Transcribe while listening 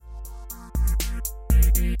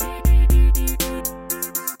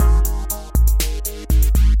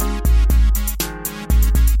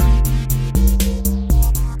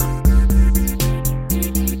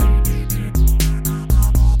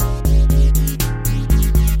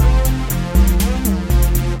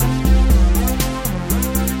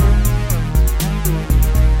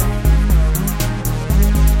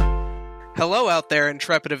out there,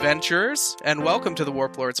 intrepid adventurers, and welcome to the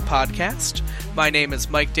Warp Lords podcast. My name is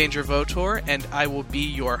Mike Danger Votor, and I will be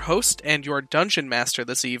your host and your dungeon master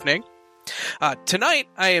this evening. Tonight,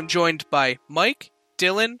 I am joined by Mike,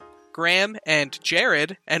 Dylan, Graham, and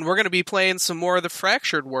Jared, and we're going to be playing some more of the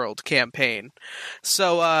Fractured World campaign.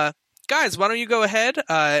 So, guys, why don't you go ahead,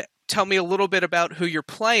 tell me a little bit about who you're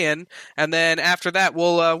playing, and then after that,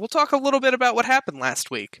 we'll talk a little bit about what happened last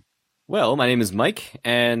week. Well, my name is Mike,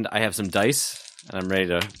 and I have some dice, and I'm ready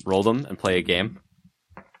to roll them and play a game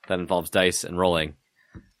that involves dice and rolling.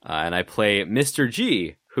 And I play Mr.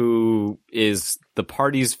 G, who is the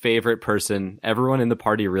party's favorite person. Everyone in the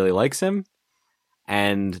party really likes him,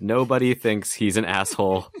 and nobody thinks he's an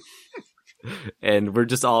asshole. And we're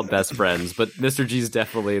just all best friends, but Mr. G's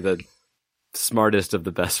definitely the smartest of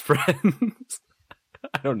the best friends.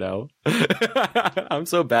 I don't know. I'm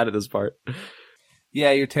so bad at this part.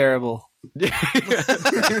 Yeah, you're terrible.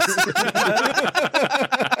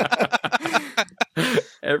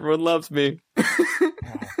 Everyone loves me.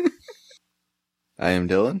 I am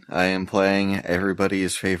Dylan. I am playing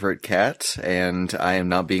everybody's favorite cat, and I am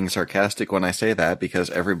not being sarcastic when I say that, because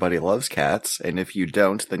everybody loves cats, and if you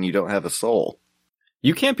don't, then you don't have a soul.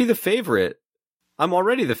 You can't be the favorite. I'm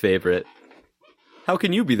already the favorite. How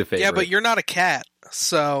can you be the favorite? Yeah, but you're not a cat,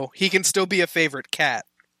 so he can still be a favorite cat.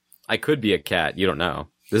 I could be a cat. You don't know.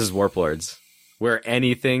 This is Warp Lords, where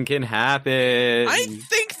anything can happen. I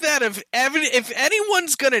think that if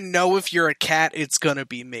anyone's going to know if you're a cat, it's going to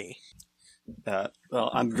be me. Well,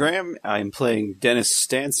 I'm Graham. I'm playing Dennis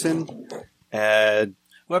Stanson.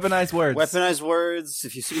 Weaponized words. Weaponized words.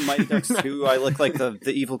 If you see Mighty Ducks 2, I look like the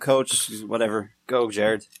evil coach. Whatever. Go,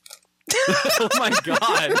 Jared. Oh my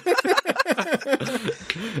god.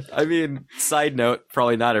 I mean, side note,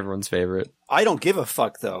 probably not everyone's favorite. I don't give a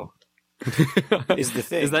fuck, though, is the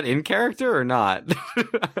thing. Is that in character or not?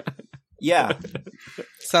 Yeah.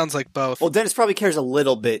 Sounds like both. Well, Dennis probably cares a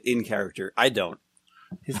little bit in character. I don't.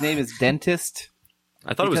 His name is Dentist.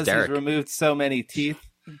 I thought it was Derek. Because he's removed so many teeth.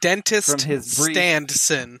 Dentist from his brief.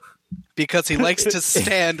 Standson. Because he likes to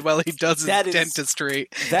stand while he does his dentistry.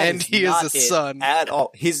 And he is a son. At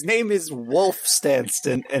all. His name is Wolf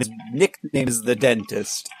Stanston, and his nickname is the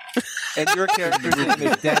Dentist. And your character's name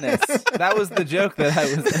is Dennis. That was the joke that I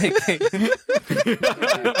was making.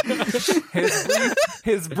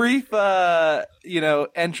 His brief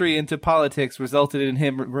entry into politics resulted in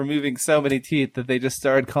him removing so many teeth that they just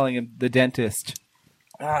started calling him the Dentist.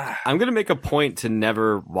 I'm going to make a point to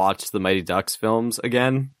never watch the Mighty Ducks films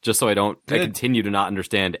again, just so I continue to not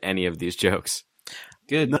understand any of these jokes.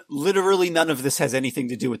 Good. Literally none of this has anything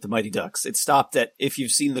to do with the Mighty Ducks. It stopped at, if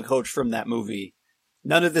you've seen the coach from that movie,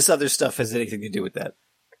 none of this other stuff has anything to do with that.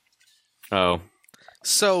 Oh.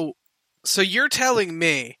 So you're telling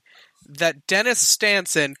me that Dennis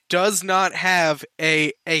Stanson does not have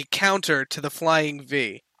a counter to the Flying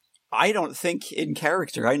V? I don't think in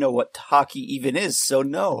character I know what hockey even is, so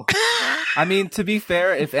no. I mean, to be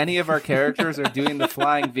fair, if any of our characters are doing the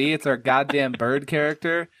Flying V, it's our goddamn bird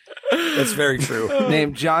character. That's very true.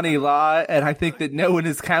 Named Johnny Law, and I think that no one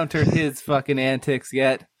has countered his fucking antics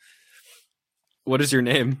yet. What is your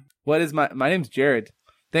name? What is my name's Jared.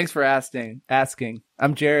 Thanks for asking.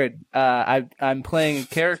 I'm Jared. I'm playing a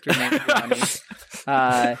character named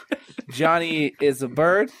Johnny. Johnny is a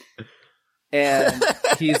bird. And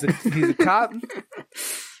he's a cop,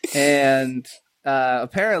 and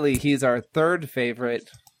apparently he's our third favorite.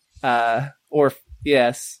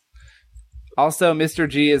 Yes. Also, Mr.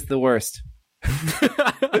 G is the worst.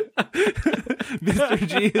 Mr.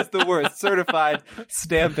 G is the worst. Certified.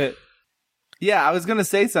 Stamp it. Yeah, I was gonna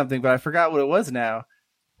say something, but I forgot what it was now.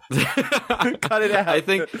 Cut it out. I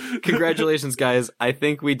think, congratulations, guys. I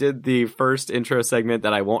think we did the first intro segment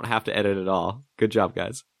that I won't have to edit at all. Good job,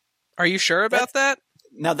 guys. Are you sure about that?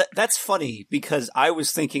 Now, that's funny, because I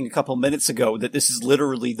was thinking a couple minutes ago that this is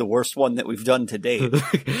literally the worst one that we've done to date.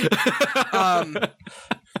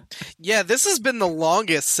 Yeah, this has been the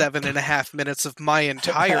longest 7.5 minutes of my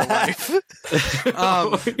entire life. We've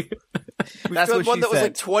done one that was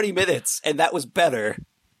like 20 minutes, and that was better.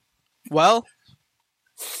 Well,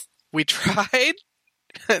 we tried,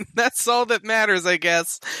 and that's all that matters, I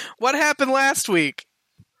guess. What happened last week?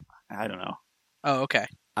 I don't know. Oh, okay.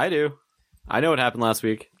 I do. I know what happened last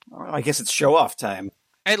week. I guess it's show-off time.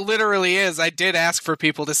 It literally is. I did ask for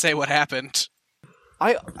people to say what happened.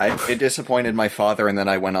 I disappointed my father, and then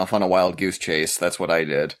I went off on a wild goose chase. That's what I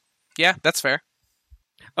did. Yeah, that's fair.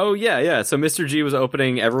 Oh, yeah. So Mr. G was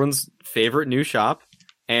opening everyone's favorite new shop,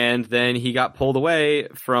 and then he got pulled away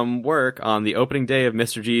from work on the opening day of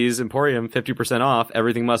Mr. G's Emporium, 50% off,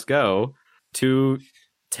 everything must go, to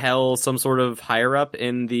tell some sort of higher up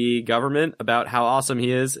in the government about how awesome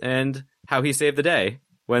he is and how he saved the day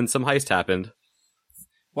when some heist happened.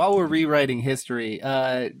 While we're rewriting history,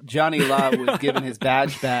 Johnny Law was given his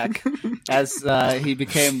badge back as he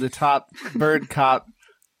became the top bird cop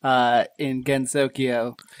in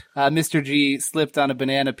Gensokyo. Mr. G slipped on a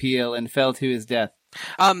banana peel and fell to his death.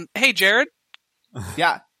 Hey, Jared,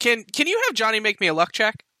 Yeah. can you have Johnny make me a luck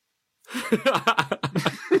check?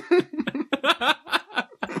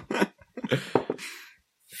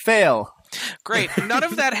 Fail. Great. None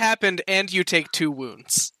of that happened, and you take 2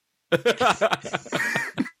 wounds.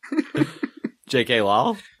 J.K.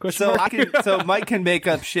 Lowell? So Mike can make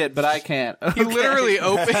up shit, but I can't. He Okay. literally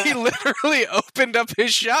opened up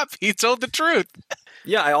his shop. He told the truth.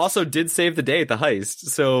 Yeah, I also did save the day at the heist,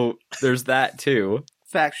 so there's that too.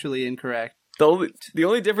 Factually incorrect. The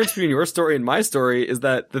only difference between your story and my story is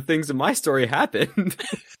that the things in my story happened.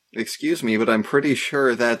 Excuse me, but I'm pretty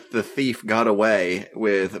sure that the thief got away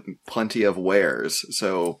with plenty of wares,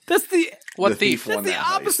 so... That's the thief? won That's the that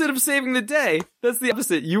heist. opposite of saving the day. That's the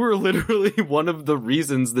opposite. You were literally one of the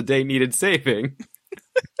reasons the day needed saving.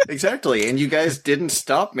 Exactly, and you guys didn't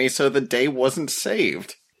stop me, so the day wasn't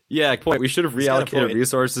saved. Yeah, point. We should have He's got a reallocated point.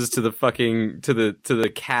 resources to the fucking to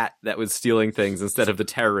the cat that was stealing things instead of the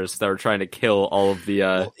terrorists that were trying to kill all of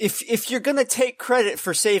the. If you're gonna take credit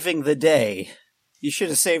for saving the day, you should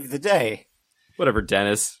have saved the day. Whatever,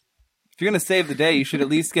 Dennis. If you're going to save the day, you should at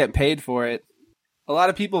least get paid for it. A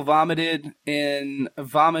lot of people vomited into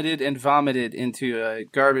a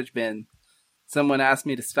garbage bin. Someone asked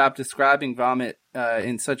me to stop describing vomit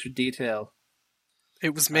in such detail.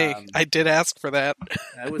 It was me. I did ask for that.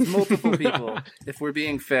 It was multiple people, if we're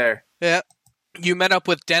being fair. Yeah. You met up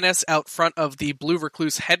with Dennis out front of the Blue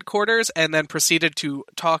Recluse headquarters and then proceeded to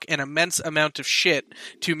talk an immense amount of shit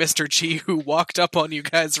to Mr. G, who walked up on you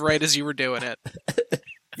guys right as you were doing it.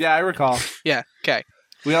 Yeah, I recall. Yeah, okay.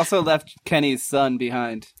 We also left Kenny's son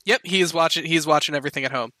behind. Yep, he's watching everything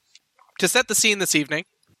at home. To set the scene this evening,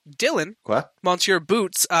 Dylan, What? Monsieur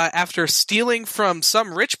Boots, after stealing from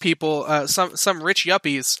some rich people, some rich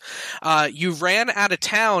yuppies, you ran out of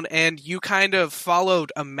town and you kind of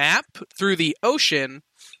followed a map through the ocean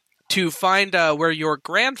to find where your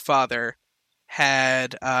grandfather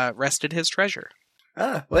had rested his treasure.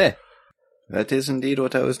 Ah, well, that is indeed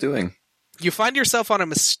what I was doing. You find yourself on a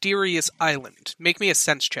mysterious island. Make me a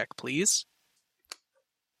sense check, please.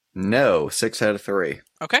 No, 6 out of 3.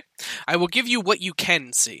 Okay. I will give you what you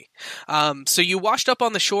can see. So you washed up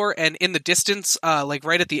on the shore, and in the distance, like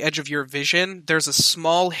right at the edge of your vision, there's a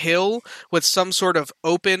small hill with some sort of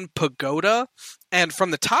open pagoda. And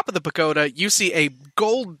from the top of the pagoda, you see a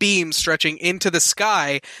gold beam stretching into the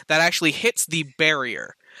sky that actually hits the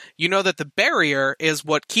barrier. You know that the barrier is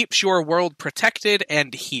what keeps your world protected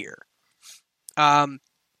and here.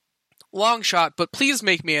 Long shot, but please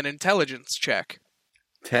make me an intelligence check.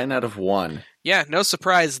 10 out of 1. Yeah, no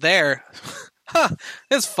surprise there. Huh,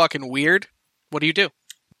 that's fucking weird. What do you do?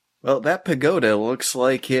 Well, that pagoda looks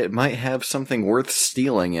like it might have something worth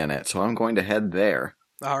stealing in it, so I'm going to head there.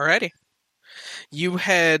 Alrighty. You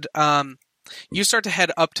start to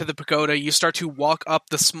head up to the pagoda. You start to walk up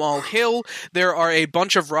the small hill. There are a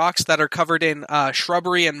bunch of rocks that are covered in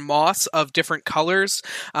shrubbery and moss of different colors.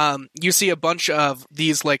 You see a bunch of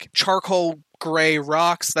these like charcoal gray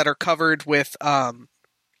rocks that are covered with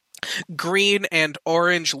green and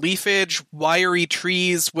orange leafage, wiry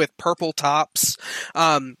trees with purple tops.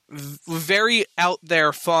 Very out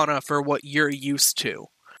there fauna for what you're used to.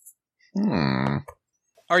 How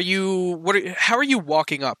are you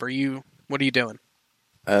walking up? What are you doing?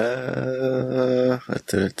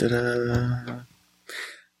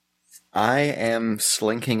 I am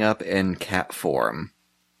slinking up in cat form.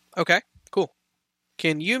 Okay, cool.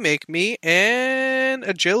 Can you make me an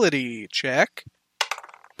agility check?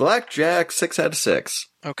 Blackjack, 6 out of 6.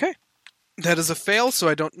 Okay. That is a fail, so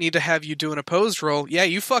I don't need to have you do an opposed roll. Yeah,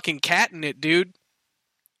 you fucking catting it, dude.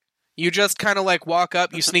 You just kind of like walk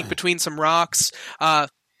up, you sneak between some rocks.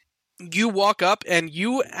 You walk up, and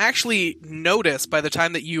you actually notice by the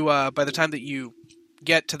time that you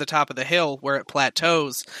get to the top of the hill where it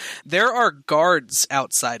plateaus, there are guards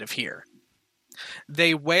outside of here.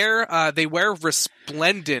 They wear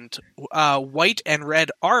resplendent white and red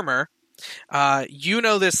armor. You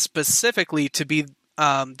know this specifically to be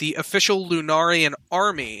the official Lunarian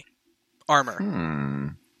army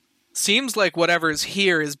armor. Seems like whatever's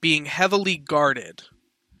here is being heavily guarded.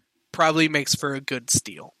 Probably makes for a good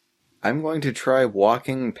steal. I'm going to try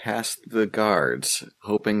walking past the guards,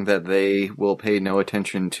 hoping that they will pay no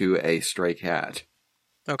attention to a stray cat.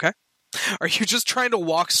 Okay. Are you just trying to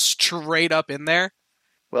walk straight up in there?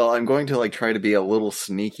 Well, I'm going to like try to be a little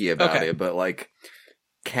sneaky about Okay. it, but like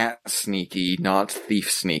cat sneaky, not thief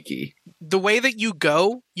sneaky. The way that you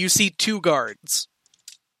go, you see 2 guards.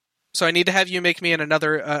 So I need to have you make me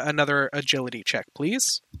another agility check,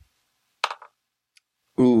 please.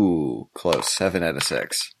 Ooh, close. 7 out of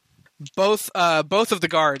 6. Both of the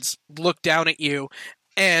guards look down at you,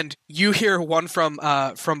 and you hear one from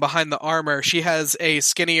behind the armor. She has a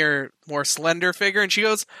skinnier, more slender figure, and she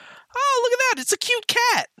goes, "Oh, look at that! It's a cute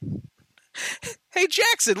cat. Hey,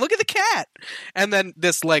 Jackson, look at the cat." And then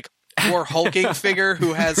this like more hulking figure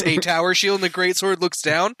who has a tower shield and a greatsword looks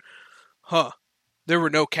down. Huh. There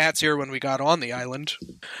were no cats here when we got on the island.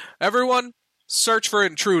 Everyone, search for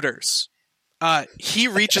intruders. He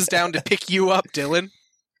reaches down to pick you up, Dylan.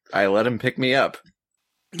 I let him pick me up.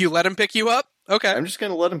 You let him pick you up? Okay. I'm just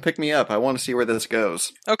going to let him pick me up. I want to see where this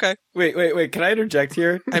goes. Okay. Wait, can I interject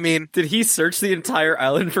here? I mean, Did he search the entire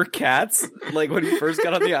island for cats? Like when he first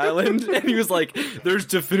got on the island? And he was like, there's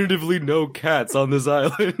definitively no cats on this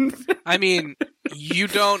island. you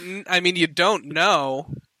don't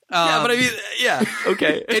know. Yeah, but I mean, yeah,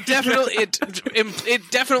 okay. It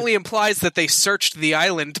definitely implies that they searched the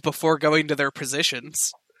island before going to their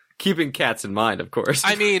positions. Keeping cats in mind, of course.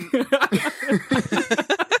 I mean,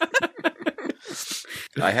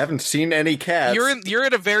 I haven't seen any cats. you're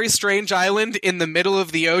at a very strange island in the middle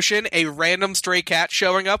of the ocean. A random stray cat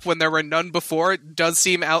showing up when there were none before does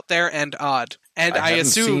seem out there and odd. And I haven't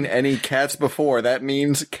assume seen any cats before. That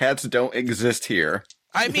means cats don't exist here.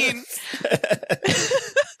 I mean,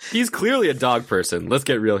 He's clearly a dog person. Let's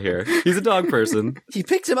get real here. He's a dog person. He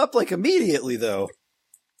picked him up like immediately, though.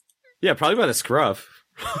 Yeah, probably by the scruff.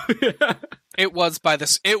 it was by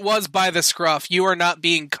the scruff. You are not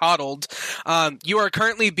being coddled. You are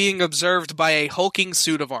currently being observed by a hulking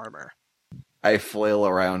suit of armor. I flail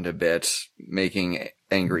around a bit, making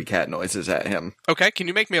angry cat noises at him. Okay, can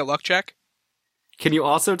you make me a luck check? Can you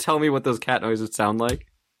also tell me what those cat noises sound like?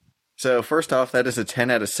 So first off, that is a 10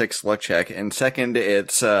 out of 6 luck check, and second,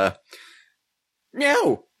 it's meow,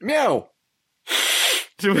 meow.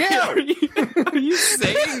 Meow. Are you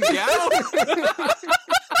saying meow?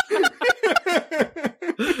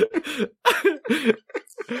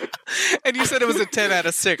 And you said it was a 10 out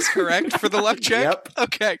of 6, correct, for the luck check? Yep.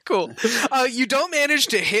 Okay, cool. You don't manage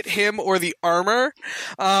to hit him or the armor,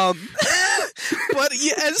 but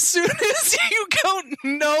as soon as you go,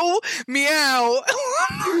 no, meow,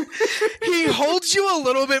 he holds you a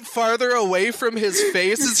little bit farther away from his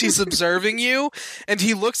face as he's observing you, and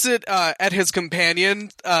he looks at his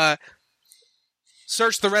companion.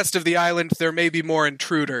 Search the rest of the island. There may be more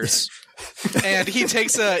intruders. And he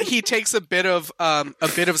takes a bit of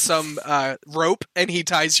some rope and he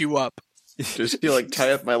ties you up. Does he like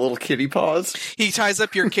tie up my little kitty paws? He ties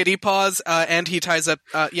up your kitty paws, and he ties up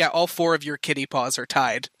all 4 of your kitty paws are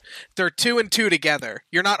tied. They're 2 and 2 together.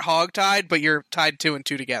 You're not hog tied, but you're tied 2 and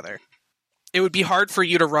 2 together. It would be hard for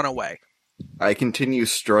you to run away. I continue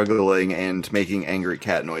struggling and making angry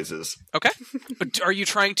cat noises. Okay. Are you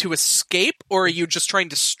trying to escape, or are you just trying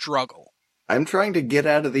to struggle? I'm trying to get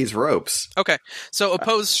out of these ropes. Okay. So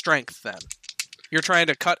oppose strength, then. You're trying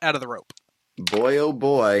to cut out of the rope. Boy, oh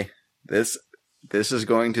boy. This is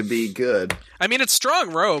going to be good. I mean, it's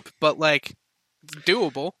strong rope, but, like, it's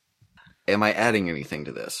doable. Am I adding anything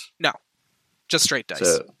to this? No. Just straight dice.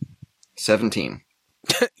 So, 17.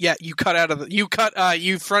 Yeah, you cut out of the you cut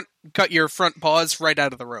your front paws right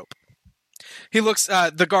out of the rope. He looks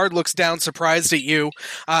the guard looks down surprised at you,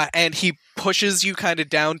 and he pushes you kind of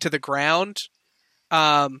down to the ground.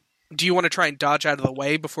 Do you want to try and dodge out of the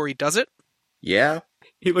way before he does it? Yeah.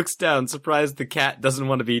 He looks down, surprised the cat doesn't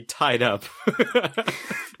want to be tied up.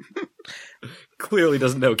 Clearly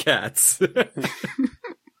doesn't know cats.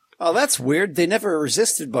 Oh, that's weird. They never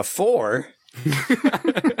resisted before.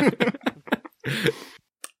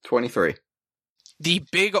 23. The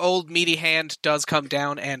big old meaty hand does come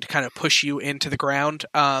down and kind of push you into the ground.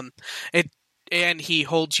 And he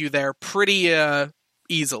holds you there pretty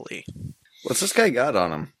easily. What's this guy got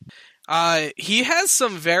on him? He has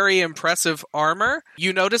some very impressive armor.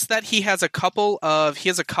 You notice that he has a couple of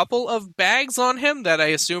bags on him that I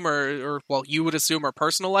assume you would assume are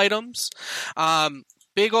personal items.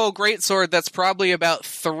 Big old greatsword that's probably about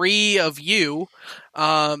 3 of you,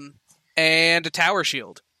 and a tower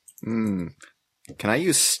shield. Can I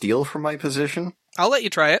use steel from my position? I'll let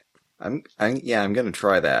you try it. I'm gonna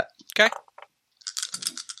try that. Okay.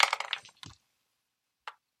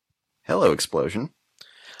 Hello, explosion.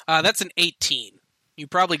 That's an 18. You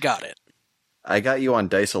probably got it. I got you on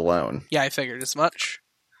dice alone. Yeah, I figured as much.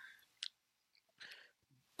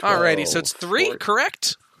 12, Alrighty, so it's 3, 14,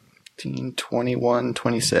 correct? 21,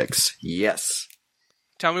 26. Yes.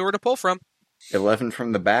 tell me where to pull from. 11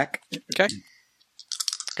 from the back. Okay.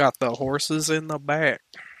 Got the horses in the back.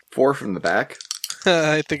 4 from the back.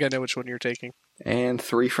 I think I know which one you're taking. And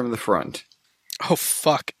 3 from the front. Oh,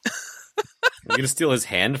 fuck. Are you going to steal his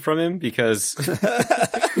hand from him? Because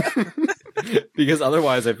because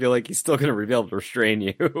otherwise I feel like he's still going to be able to restrain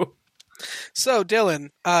you. So, Dylan,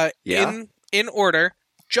 Yeah? in order,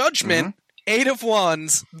 Judgment, 8 of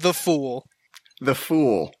Wands, the Fool. The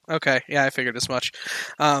Fool. Okay, yeah, I figured as much.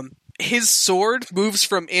 His sword moves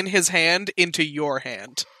from in his hand into your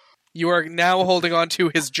hand. You are now holding on to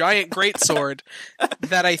his giant greatsword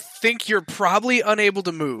that I think you're probably unable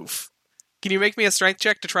to move. Can you make me a strength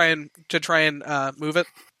check to try and move it?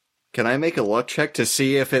 Can I make a luck check to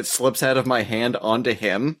see if it slips out of my hand onto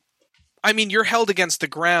him? I mean, you're held against the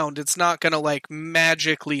ground. It's not gonna, like,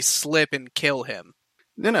 magically slip and kill him.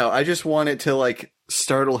 No, I just want it to, like,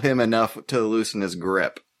 startle him enough to loosen his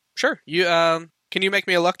grip. Sure. You can you make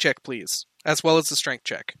me a luck check, please? As well as a strength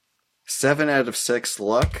check. 7 out of 6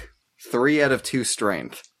 luck, 3 out of 2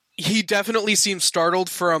 strength. He definitely seems startled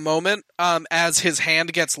for a moment as his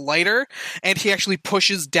hand gets lighter, and he actually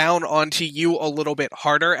pushes down onto you a little bit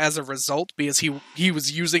harder as a result, because he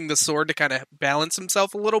was using the sword to kind of balance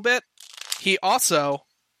himself a little bit. He also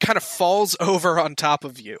kind of falls over on top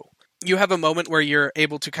of you. You have a moment where you're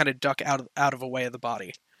able to kind of duck out of a way of the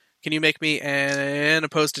body. Can you make me an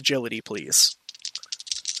opposed agility, please?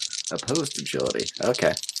 Opposed agility.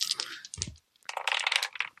 Okay.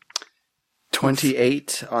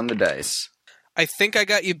 28 on the dice. I think I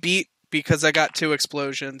got you beat because I got 2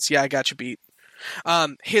 explosions. Yeah, I got you beat.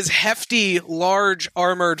 His hefty, large,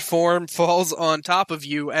 armored form falls on top of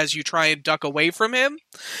you as you try and duck away from him,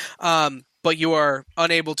 but you are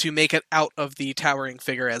unable to make it out of the towering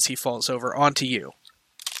figure as he falls over onto you.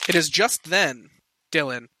 It is just then,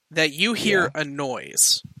 Dylan, that you hear a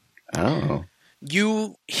noise. Oh.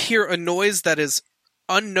 You hear a noise that is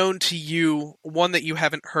unknown to you, one that you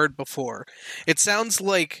haven't heard before. It sounds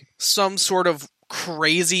like some sort of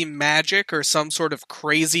crazy magic or some sort of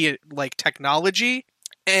crazy, like, technology,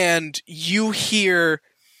 and you hear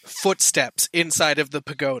footsteps inside of the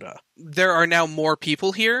pagoda. There are now more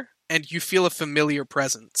people here, and you feel a familiar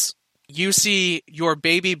presence. You see your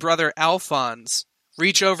baby brother Alphonse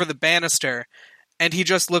reach over the banister, and he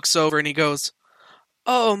just looks over and he goes,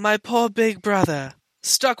 "Oh, my poor big brother.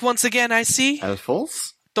 Stuck once again, I see?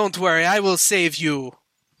 Alphonse? Don't worry, I will save you."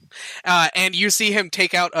 And you see him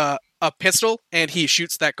take out a pistol, and he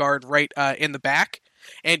shoots that guard right in the back.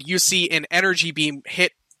 And you see an energy beam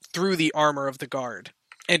hit through the armor of the guard.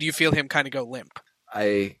 And you feel him kind of go limp.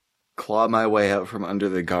 I claw my way out from under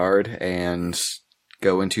the guard and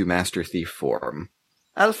go into Master Thief form.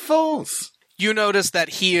 Alphonse! You notice that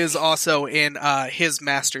he is also in his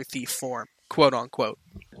Master Thief form, quote unquote.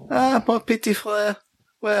 Ah, mon petit frère,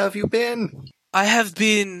 where have you been? I have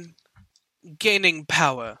been gaining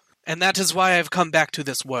power, and that is why I've come back to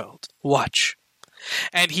this world. Watch.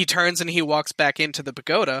 And he turns and he walks back into the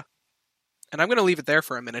pagoda, and I'm going to leave it there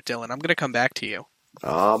for a minute, Dylan. I'm going to come back to you.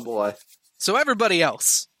 Oh, boy. So everybody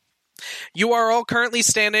else, you are all currently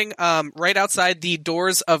standing right outside the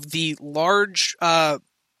doors of the large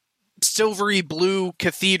silvery blue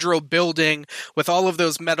cathedral building with all of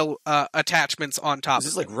those metal attachments on top.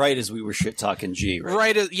 This is like right as we were shit talking G,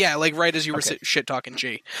 right? Right as you were shit talking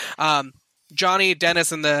G. Johnny,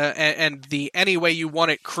 Dennis, and the Any Way You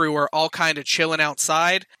Want It crew are all kind of chilling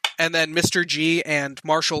outside, and then Mr. G and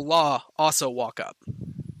Martial Law also walk up.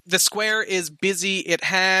 The square is busy. It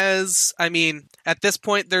has, I mean, at this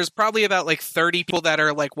point, there's probably about like 30 people that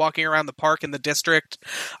are like walking around the park in the district,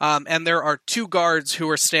 and there are 2 guards who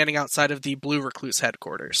are standing outside of the Blue Recluse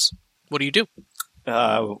headquarters. What do you do?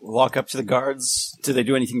 Walk up to the guards. Do they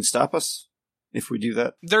do anything to stop us if we do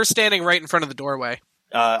that? They're standing right in front of the doorway.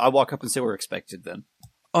 I walk up and say we're expected then.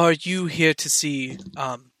 Are you here to see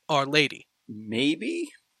Our Lady? Maybe?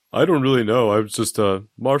 I don't really know. I was just,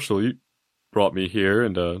 Marshall, you brought me here,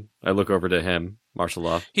 and I look over to him, Martial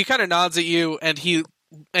Law. He kind of nods at you, and he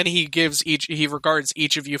regards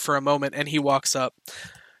each of you for a moment, and he walks up.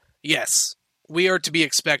 Yes, we are to be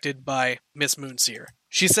expected by Miss Moonseer.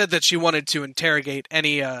 She said that she wanted to interrogate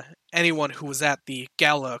anyone who was at the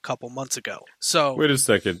gala a couple months ago. So wait a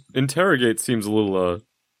second. Interrogate seems a little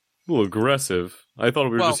aggressive. I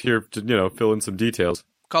thought we were just here to, fill in some details.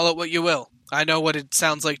 Call it what you will. I know what it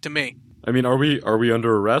sounds like to me. I mean, are we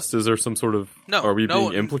under arrest? Is there some sort of... No. Are we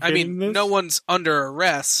being implicated in this? No one's under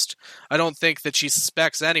arrest. I don't think that she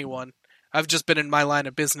suspects anyone. I've just been in my line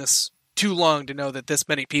of business too long to know that this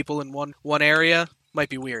many people in one area might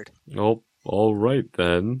be weird. Oh, all right,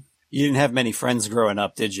 then. You didn't have many friends growing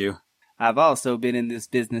up, did you? I've also been in this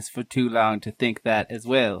business for too long to think that as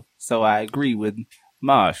well. So I agree with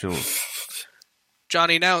Marshall.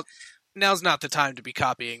 Johnny, now's not the time to be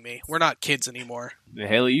copying me. We're not kids anymore. The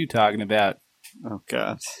hell are you talking about? Oh,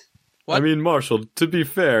 God. What? I mean, Marshall, to be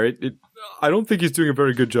fair, I don't think he's doing a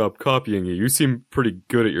very good job copying you. You seem pretty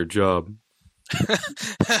good at your job.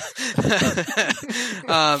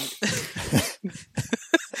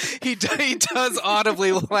 He does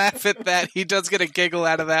audibly laugh at that. He does get a giggle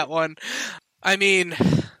out of that one. I mean,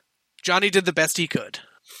 Johnny did the best he could.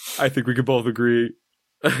 I think we could both agree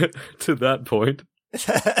to that point.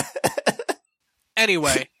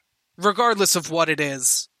 Anyway, regardless of what it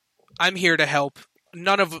is, I'm here to help.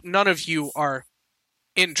 None of you are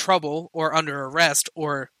in trouble or under arrest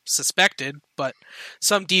or suspected, but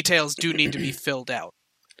some details do need to be filled out.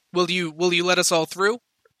 Will you let us all through?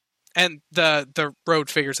 And the road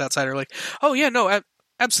figures outside are like, oh yeah, no,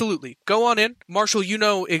 absolutely. Go on in. Marshall, you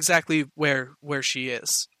know exactly where she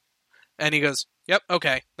is. And he goes, yep,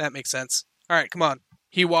 okay, that makes sense. All right, come on.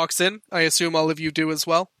 He walks in. I assume all of you do as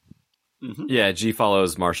well. Mm-hmm. Yeah, G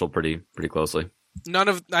follows Marshall pretty closely. None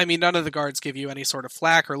of the guards give you any sort of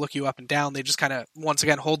flack or look you up and down. They just kind of, once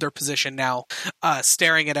again, hold their position now,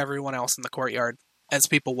 staring at everyone else in the courtyard as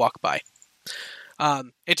people walk by.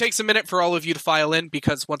 It takes a minute for all of you to file in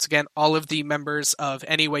because, once again, all of the members of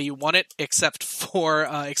Any Way You Want It, except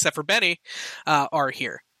for Benny, are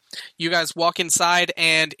here. You guys walk inside,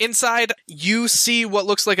 and inside you see what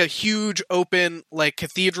looks like a huge open, like,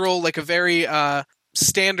 cathedral, like a very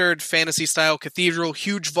standard fantasy-style cathedral,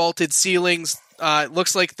 huge vaulted ceilings. It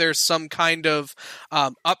looks like there's some kind of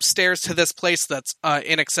upstairs to this place that's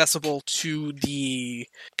inaccessible to the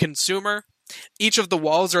consumer. Each of the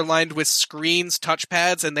walls are lined with screens,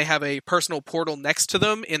 touchpads, and they have a personal portal next to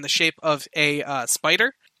them in the shape of a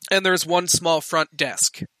spider. And there's one small front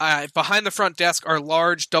desk. Behind the front desk are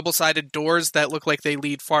large double-sided doors that look like they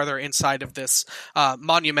lead farther inside of this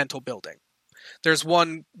monumental building. There's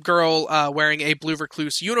one girl wearing a Blue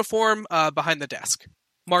Recluse uniform behind the desk.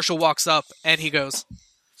 Marshall walks up and he goes,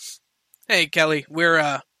 "Hey, Kelly,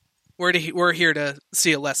 we're here to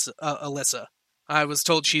see Alyssa. I was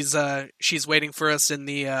told she's waiting for us in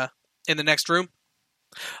the next room."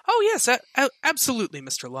 "Oh yes, absolutely,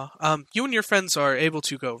 Mr. Law. You and your friends are able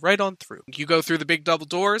to go right on through. You go through the big double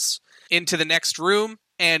doors into the next room,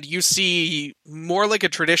 and you see more like a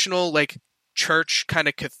traditional like church kind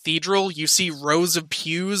of cathedral. You see rows of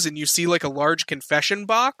pews, and you see like a large confession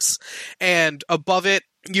box, and above it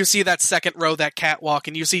you see that second row, that catwalk,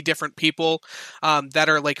 and you see different people that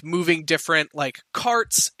are like moving different like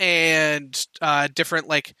carts and different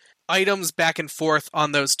like items back and forth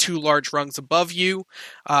on those two large rungs above you.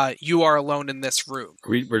 You are alone in this room.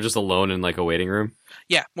 We're just alone in like a waiting room?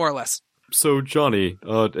 Yeah, more or less. So, Johnny,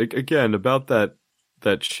 again, about that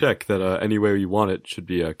check that Any Way You Want It should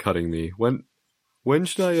be cutting me. When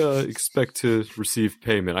should I expect to receive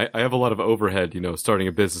payment? I have a lot of overhead, starting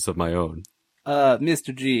a business of my own.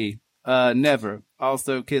 Mr. G, never.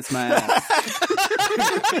 Also kiss my ass.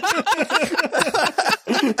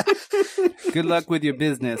 Good luck with your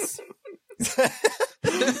business.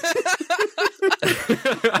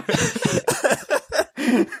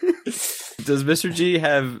 Does Mr. G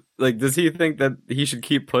does he think that he should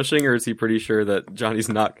keep pushing, or is he pretty sure that Johnny's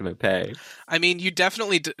not going to pay? I mean, you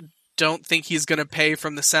definitely don't think he's going to pay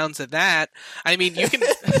from the sounds of that. I mean, you can...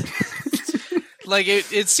 Like,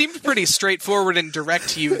 it seemed pretty straightforward and direct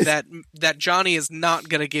to you that Johnny is not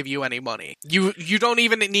going to give you any money. You don't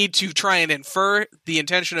even need to try and infer the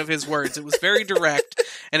intention of his words. It was very direct,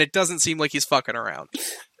 and it doesn't seem like he's fucking around.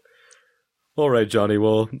 All right, Johnny.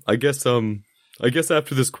 Well, I guess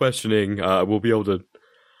after this questioning, we'll be able to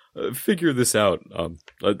figure this out.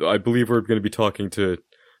 I believe we're going to be talking to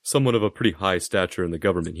someone of a pretty high stature in the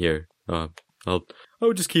government here. I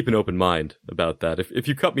would just keep an open mind about that. If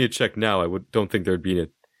you cut me a check now, don't think there'd be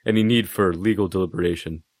any need for legal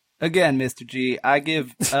deliberation. Again, Mr. G, I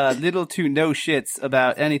give little to no shits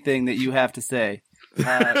about anything that you have to say.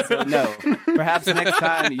 So no, perhaps next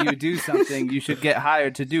time you do something, you should get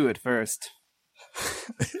hired to do it first.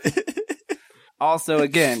 Also,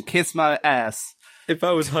 again, kiss my ass. If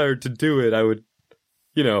I was hired to do it, I would,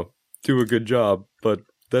 do a good job. But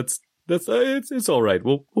it's all right.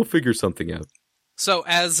 We'll figure something out. So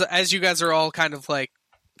as you guys are all kind of like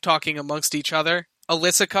talking amongst each other,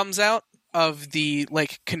 Alyssa comes out of the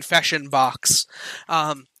like confession box,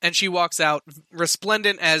 and she walks out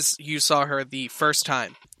resplendent as you saw her the first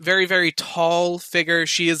time. Very, very tall figure.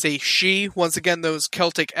 She is a she. Once again, those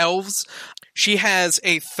Celtic elves. She has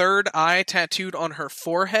a third eye tattooed on her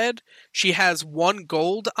forehead. She has one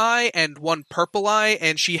gold eye and one purple eye,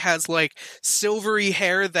 and she has like silvery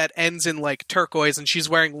hair that ends in like turquoise, and she's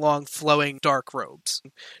wearing long flowing dark robes.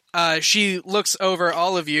 She looks over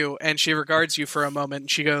all of you and she regards you for a moment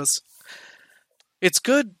and she goes, "It's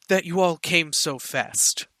good that you all came so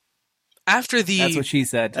fast. After the..." That's what she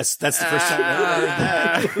said. That's the first time I heard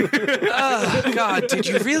that. Oh, God, did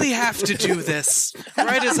you really have to do this?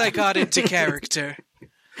 Right as I got into character.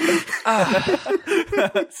 Sorry.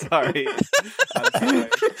 I'm sorry.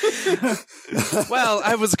 Well,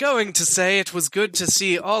 I was going to say it was good to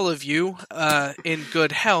see all of you in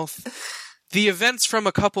good health. The events from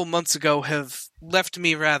a couple months ago have left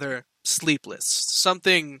me rather sleepless.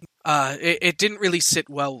 Something, it didn't really sit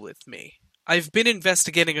well with me. I've been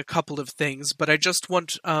investigating a couple of things, but I just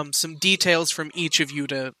want some details from each of you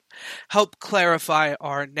to help clarify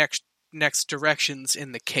our next directions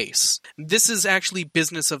in the case. This is actually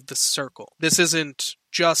business of the Circle. This isn't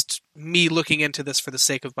just me looking into this for the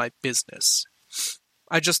sake of my business.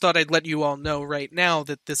 I just thought I'd let you all know right now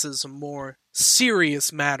that this is a more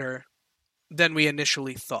serious matter than we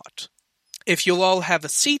initially thought. If you'll all have a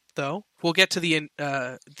seat, though, we'll get to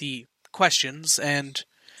the questions, and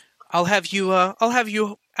I'll have you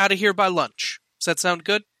out of here by lunch. Does that sound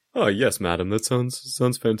good? Oh, yes, madam. That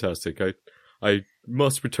sounds fantastic. I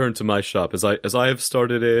must return to my shop as I have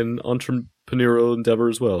started an entrepreneurial endeavor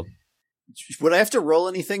as well. Would I have to roll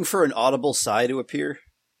anything for an audible sigh to appear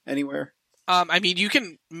anywhere? I mean, you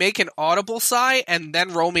can make an audible sigh and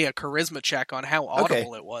then roll me a charisma check on how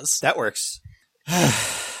audible it was. That works.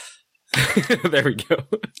 There we go.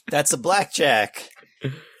 That's a blackjack.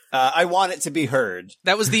 I want it to be heard.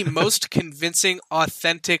 That was the most convincing,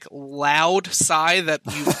 authentic, loud sigh that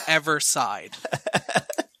you've ever sighed.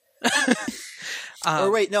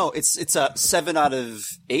 Or wait, no, it's a 7 out of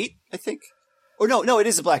 8, I think. Or no, it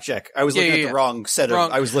is a blackjack. I was looking at the wrong set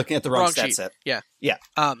of. I was looking at the wrong stat sheet. set. Yeah. Yeah.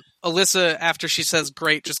 Alyssa, after she says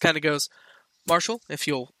great, just kind of goes, "Marshall, if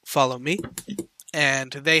you'll follow me,"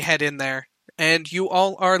 and they head in there, and you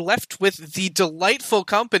all are left with the delightful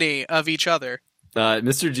company of each other.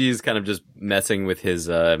 Mr. G is kind of just messing with his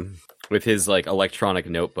like electronic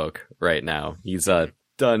notebook right now. He's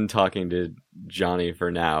done talking to Johnny for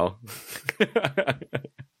now.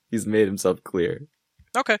 He's made himself clear.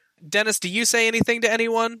 Okay. Dennis, do you say anything to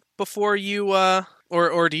anyone before you,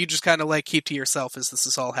 or do you just kind of like keep to yourself as this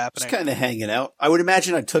is all happening? Just kind of hanging out. I would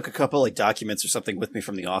imagine I took a couple like documents or something with me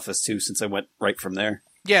from the office too, since I went right from there.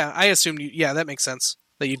 Yeah, I assumed that makes sense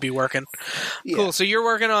that you'd be working. Yeah. Cool. So you're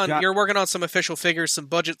working on some official figures, some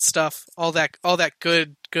budget stuff, all that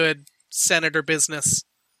good senator business.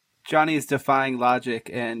 Johnny is defying logic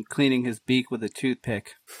and cleaning his beak with a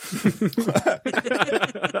toothpick.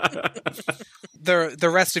 The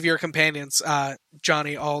rest of your companions,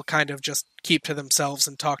 Johnny, all kind of just keep to themselves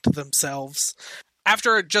and talk to themselves.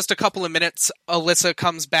 After just a couple of minutes, Alyssa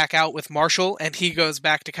comes back out with Marshall, and he goes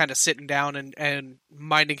back to kind of sitting down and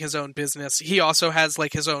minding his own business. He also has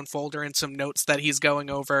like his own folder and some notes that he's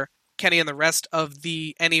going over. Kenny and the rest of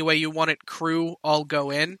the Any Way You Want It crew all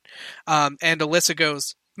go in, and Alyssa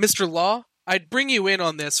goes, "Mr. Law, I'd bring you in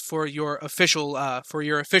on this for your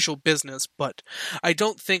official business, but I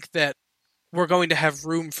don't think that we're going to have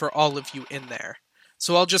room for all of you in there.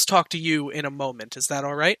 So I'll just talk to you in a moment. Is that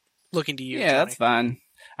all right?" Looking to you, Yeah, Johnny. that's fine.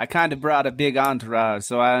 I kind of brought a big entourage,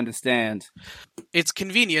 so I understand. It's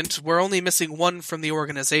convenient. We're only missing one from the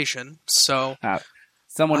organization, so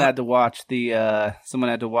Someone had to watch the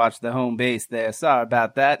home base there. Sorry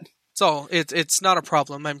about that. so it's not a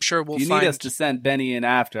problem. I'm sure we'll If you find. need us to send Benny in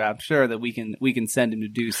after, I'm sure that we can send him to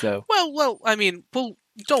do so. Well, I mean,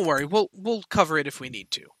 don't worry. We'll cover it if we need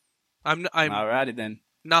to. I'm Alrighty then.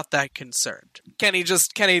 not that concerned. Kenny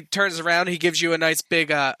turns around. He gives you a nice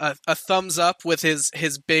big a thumbs up with his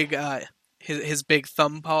big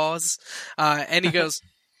thumb paws, and he goes,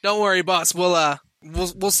 "Don't worry, boss.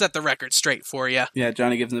 We'll set the record straight for you." Yeah,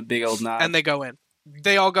 Johnny gives him a big old nod. And they go in.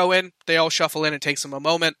 They all go in. They all shuffle in. It takes them a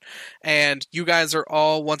moment, and you guys are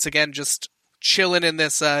all once again just chilling in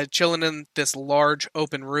this large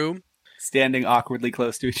open room. Standing awkwardly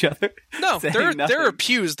close to each other. No, saying there are nothing.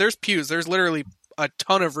 pews. There's pews. There's literally a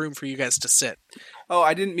ton of room for you guys to sit. Oh,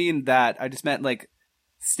 I didn't mean that. I just meant like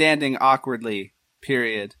standing awkwardly,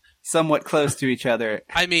 period. Somewhat close to each other.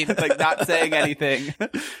 I mean, Like not saying anything.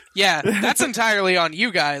 yeah, that's entirely on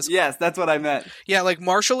you guys. Yes, that's what I meant. Yeah, like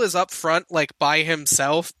Marshall is up front, like by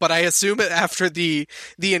himself, but I assume that after the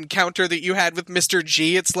encounter that you had with Mr.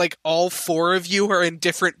 G, it's like all four of you are in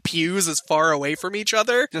different pews as far away from each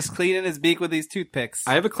other. Just cleaning his beak with these toothpicks.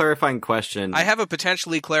 I have a clarifying question. I have a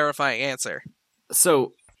potentially clarifying answer.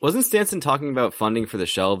 So, Wasn't Stanson talking about funding for the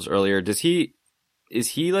shelves earlier? Is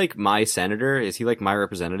he like my senator? Is he like my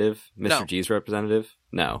representative? Mr. No. G's representative?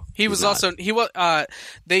 No. He was also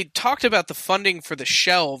they talked about the funding for the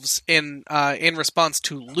shelves in response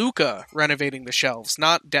to Luca renovating the shelves,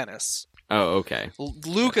 not Dennis. Oh, okay.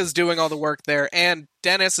 Luca's doing all the work there, and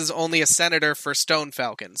Dennis is only a senator for Stone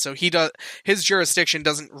Falcon, so his jurisdiction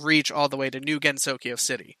doesn't reach all the way to New Gensokyo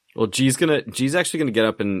City. Well, G's actually gonna get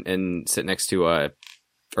up and sit next to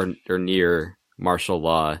or near Martial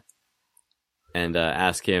Law and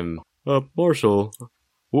ask him, Marshall,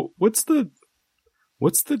 what's the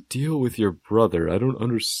deal with your brother? I don't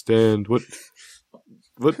understand. What?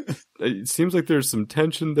 It seems like there's some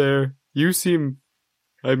tension there. Your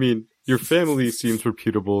family seems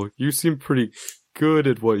reputable. You seem pretty good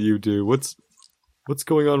at what you do. What's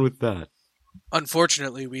going on with that?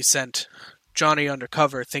 Unfortunately, we sent Johnny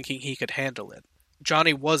undercover thinking he could handle it.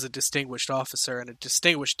 Johnny was a distinguished officer and a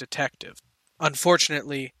distinguished detective.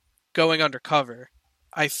 Unfortunately, going undercover,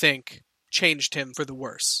 I think, changed him for the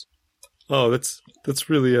worse. Oh, that's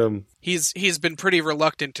really He's been pretty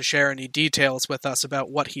reluctant to share any details with us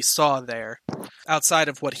about what he saw there, outside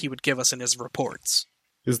of what he would give us in his reports.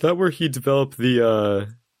 Is that where he developed the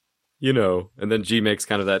and then G makes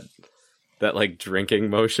kind of that like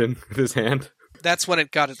drinking motion with his hand? That's when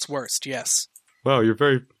it got its worst, yes. Wow, you're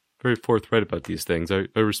very, very forthright about these things. I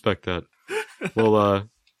respect that. Well,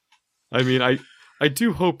 I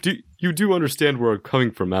do hope you do understand where I'm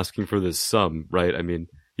coming from asking for this sum, right? I mean,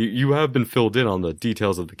 you have been filled in on the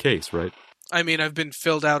details of the case, right? I mean, I've been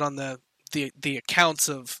filled out on the accounts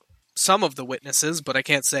of some of the witnesses, but I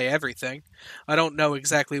can't say everything. I don't know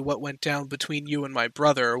exactly what went down between you and my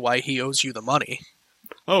brother or why he owes you the money.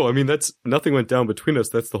 Oh, I mean, nothing went down between us.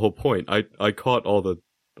 That's the whole point. I caught all the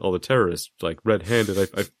terrorists, like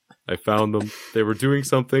red-handed. I found them. They were doing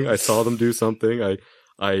something. I saw them do something.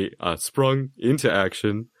 I sprung into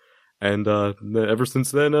action, and ever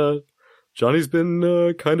since then, Johnny's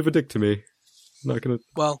been kind of a dick to me. I'm not gonna.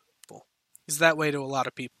 Well, he's that way to a lot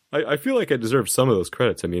of people. I feel like I deserve some of those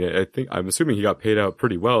credits. I mean, I'm assuming he got paid out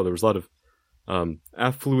pretty well. There was a lot of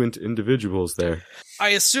affluent individuals there. I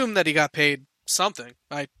assume that he got paid something.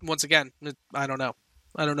 I don't know.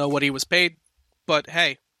 I don't know what he was paid, but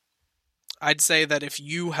hey, I'd say that if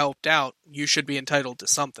you helped out, you should be entitled to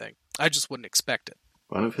something. I just wouldn't expect it.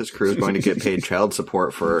 One of his crew is going to get paid child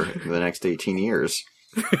support for the next 18 years.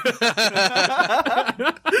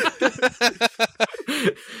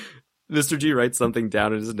 Mr. G writes something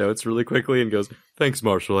down in his notes really quickly and goes, "Thanks,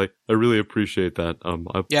 Marshall. I really appreciate that."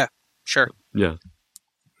 Yeah, sure. Yeah.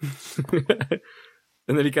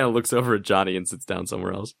 And then he kind of looks over at Johnny and sits down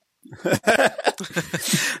somewhere else.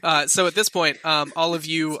 So at this point, all of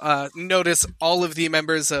you notice all of the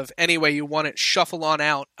members of Any Way You Want It shuffle on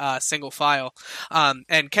out, single file.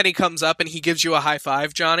 And Kenny comes up and he gives you a high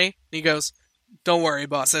five, Johnny. And he goes, "Don't worry,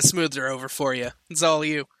 boss. I smoothed her over for you. It's all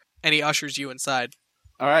you." And he ushers you inside.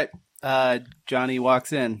 All right. Johnny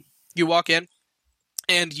walks in. You walk in,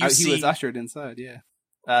 and you see... He was ushered inside, yeah.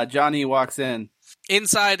 Johnny walks in.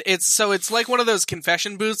 Inside, it's like one of those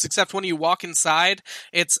confession booths, except when you walk inside,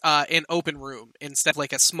 it's an open room instead of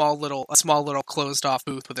like a small little closed off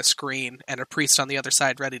booth with a screen and a priest on the other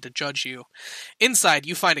side ready to judge you. Inside,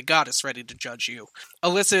 you find a goddess ready to judge you.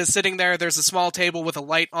 Alyssa is sitting there. There's a small table with a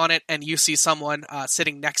light on it, and you see someone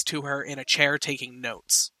sitting next to her in a chair taking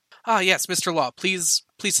notes. Ah, yes, Mr. Law, please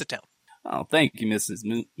sit down. Oh, thank you, Miss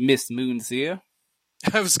Moonseer.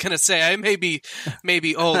 I was gonna say I may be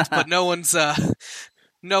old, but no one's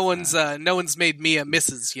made me a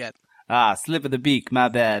missus yet. Ah, slip of the beak, my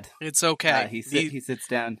bad. It's okay. He sits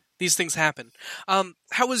down. These things happen.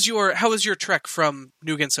 How was your trek from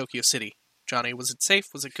New Gensokyo City, Johnny? Was it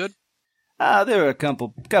safe? Was it good? There were a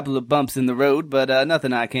couple of bumps in the road, but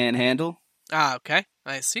nothing I can't handle. Ah, okay.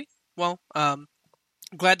 I see. Well,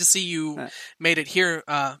 glad to see you made it here,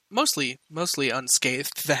 mostly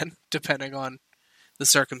unscathed then, depending on the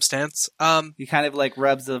circumstance. He kind of like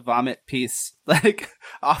rubs a vomit piece like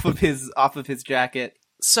off of his jacket.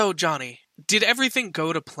 So, Johnny, did everything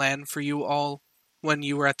go to plan for you all when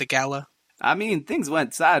you were at the gala? I mean, things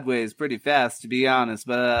went sideways pretty fast, to be honest,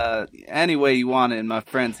 but Any Way You Want It, my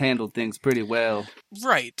friends handled things pretty well.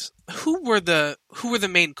 Right. Who were the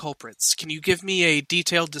main culprits? Can you give me a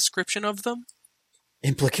detailed description of them?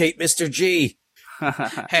 Implicate Mr. G.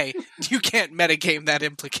 Hey, you can't metagame that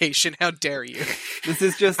implication. How dare you? This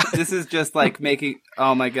is just like making.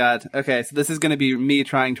 Oh my god. Okay, so this is going to be me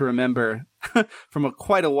trying to remember from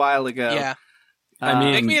quite a while ago. Yeah. I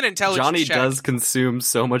mean, Make me an intelligence Johnny check. does consume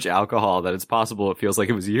so much alcohol that it's possible it feels like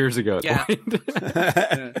it was years ago. At Yeah.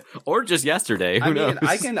 point. Or just yesterday. Who knows?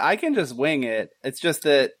 I can just wing it. It's just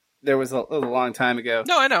that there was a long time ago.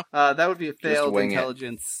 No, I know. That would be a failed wing it.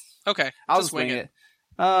 intelligence. Okay, I'll just just wing it.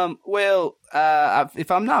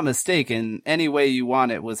 If I'm not mistaken, Any Way You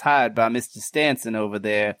Want It was hired by Mr. Stanson over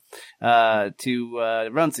there to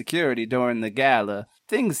run security during the gala.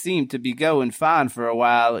 Things seemed to be going fine for a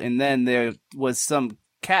while, and then there was some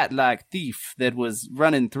cat-like thief that was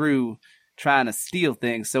running through trying to steal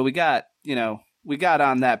things. So we got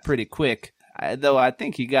on that pretty quick. Though I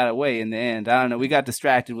think he got away in the end. I don't know. We got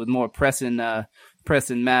distracted with more pressing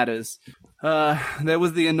matters. There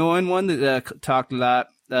was the annoying one that talked a lot.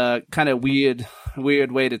 Kind of weird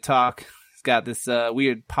way to talk. He's got this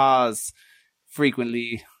weird pause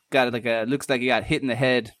frequently. Looks like he got hit in the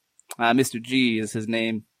head. Mr. G is his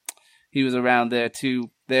name. He was around there too.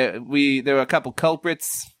 There were a couple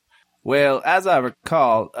culprits. Well, as I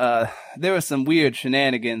recall, there were some weird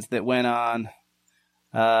shenanigans that went on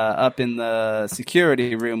up in the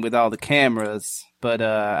security room with all the cameras.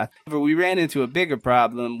 But we ran into a bigger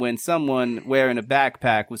problem when someone wearing a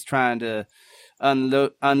backpack was trying to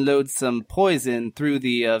unload some poison through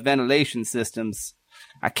the ventilation systems.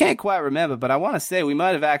 I can't quite remember, but I want to say we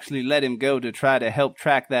might have actually let him go to try to help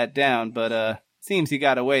track that down, but seems he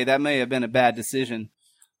got away. That may have been a bad decision.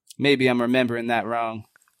 Maybe I'm remembering that wrong.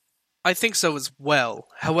 I think so as well.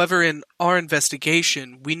 However, in our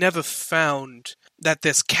investigation, we never found that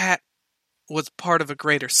this cat was part of a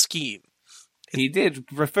greater scheme. He did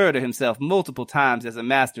refer to himself multiple times as a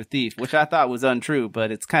master thief, which I thought was untrue, but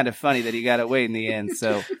it's kind of funny that he got away in the end,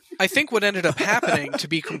 so... I think what ended up happening, to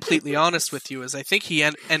be completely honest with you, is I think he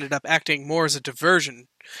ended up acting more as a diversion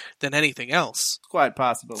than anything else. It's quite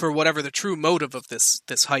possible. For whatever the true motive of this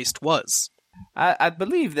heist was. I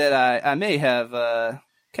believe that I may have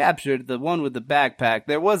captured the one with the backpack.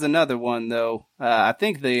 There was another one, though. I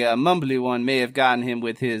think the mumbly one may have gotten him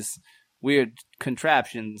with his weird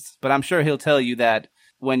contraptions, but I'm sure he'll tell you that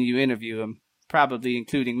when you interview him, probably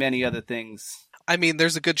including many other things. I mean,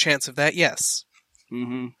 there's a good chance of that, yes.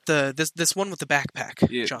 Mm-hmm. This one with the backpack,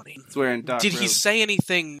 Yeah, Johnny. it's wearing dark Did he robes. say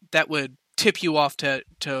anything that would tip you off to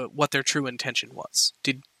what their true intention was?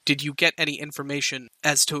 Did you get any information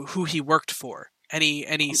as to who he worked for? Any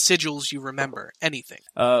sigils you remember? Anything?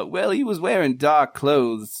 Well, he was wearing dark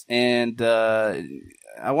clothes, and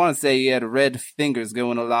I want to say he had red fingers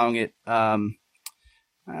going along it.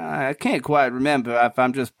 I can't quite remember if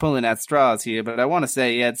I'm just pulling at straws here, but I want to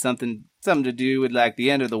say he had something to do with like the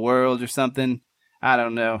end of the world or something. I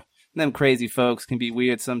don't know. Them crazy folks can be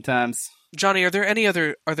weird sometimes. Johnny, are there any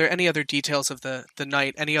other details of the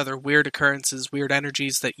night? Any other weird occurrences, weird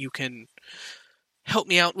energies that you can help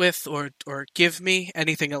me out with, or give me?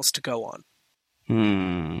 Anything else to go on?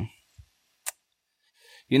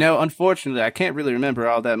 Unfortunately, I can't really remember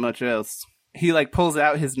all that much else. He pulls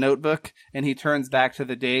out his notebook and he turns back to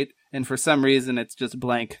the date, and for some reason it's just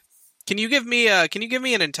blank. Can you give me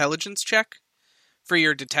an intelligence check for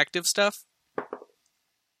your detective stuff?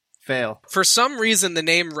 Fail. For some reason, the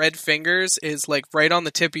name Red Fingers is right on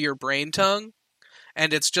the tip of your brain tongue,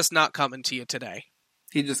 and it's just not coming to you today.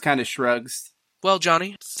 He just kind of shrugs. Well,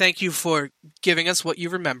 Johnny, thank you for giving us what you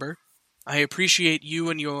remember. I appreciate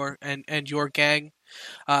you and your gang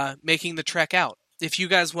making the trek out. If you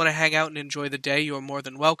guys want to hang out and enjoy the day, you are more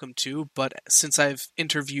than welcome to, but since I've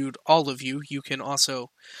interviewed all of you, you can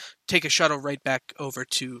also take a shuttle right back over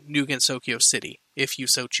to New Gensokyo City, if you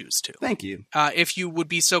so choose to. Thank you. If you would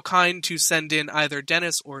be so kind to send in either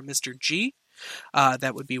Dennis or Mr. G,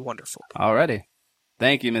 that would be wonderful. Alrighty.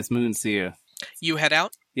 Thank you, Miss Moonseer. You head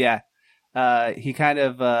out? Yeah. He kind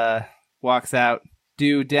of walks out.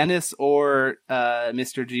 Do Dennis or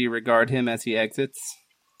Mr. G regard him as he exits?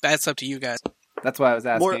 That's up to you guys. That's why I was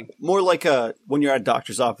asking. More like when you're at a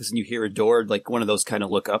doctor's office and you hear a door, like one of those kind of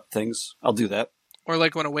look up things. I'll do that. Or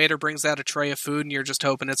when a waiter brings out a tray of food and you're just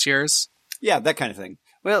hoping it's yours. Yeah, that kind of thing.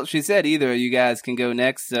 Well, she said either of you guys can go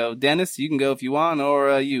next, so Dennis, you can go if you want,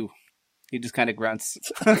 or you. He just kind of grunts.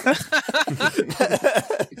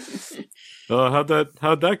 How'd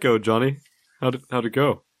that go, Johnny? How'd it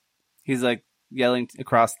go? He's yelling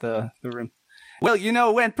across the room. Well,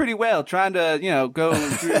 it went pretty well, trying to, go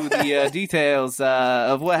through the details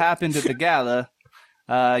of what happened at the gala.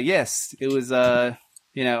 Yes, it was,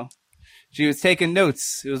 she was taking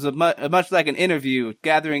notes. It was much like an interview,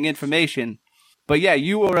 gathering information. But yeah,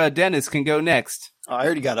 you or Dennis can go next. Oh, I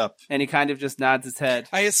already got up. And he kind of just nods his head.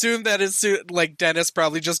 I assume that is Dennis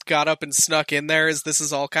probably just got up and snuck in there as this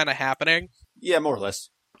is all kind of happening. Yeah, more or less.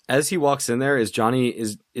 As he walks in there, is Johnny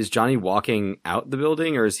walking out the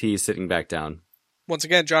building, or is he sitting back down? Once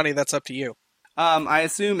again, Johnny, that's up to you. I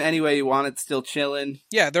assume any way you want it, still chilling.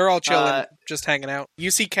 Yeah, they're all chilling, just hanging out.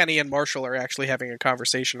 You see Kenny and Marshall are actually having a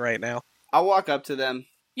conversation right now. I'll walk up to them.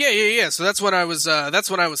 Yeah. So that's when I was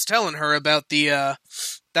telling her about the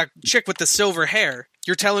that chick with the silver hair.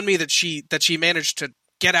 You're telling me that she managed to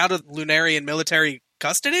get out of Lunarian military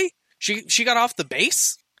custody? She got off the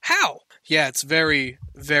base? How? Yeah, it's very,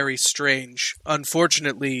 very strange.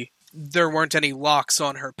 Unfortunately, there weren't any locks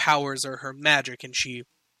on her powers or her magic, and she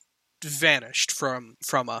vanished from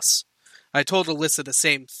us. I told Alyssa the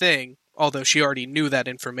same thing, although she already knew that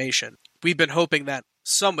information. We've been hoping that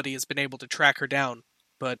somebody has been able to track her down,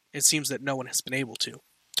 but it seems that no one has been able to.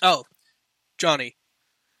 Oh, Johnny.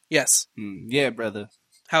 Yes. Yeah, brother.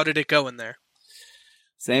 How did it go in there?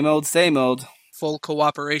 Same old, same old. Full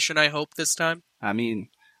cooperation, I hope, this time? I mean,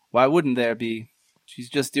 why wouldn't there be? She's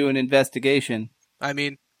just doing investigation. I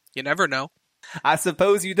mean, you never know. I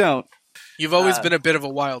suppose you don't. You've always been a bit of a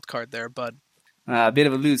wild card there, bud. A bit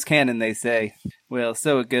of a loose cannon, they say. Well,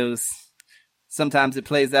 so it goes. Sometimes it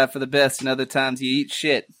plays out for the best, and other times you eat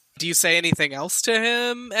shit. Do you say anything else to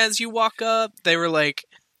him as you walk up? They were like...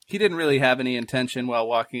 He didn't really have any intention while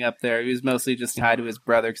walking up there. He was mostly just hi to his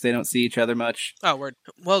brother because they don't see each other much. Oh, word.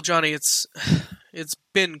 Well, Johnny, it's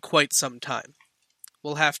been quite some time.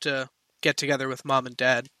 We'll have to get together with Mom and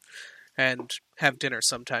Dad and have dinner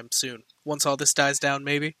sometime soon. Once all this dies down,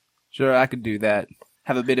 maybe? Sure, I could do that.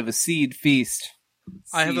 Have a bit of a seed feast.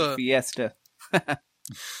 Fiesta.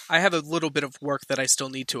 I have a little bit of work that I still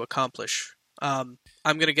need to accomplish. I'm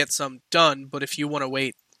going to get some done, but if you want to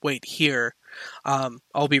wait here,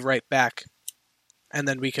 I'll be right back. And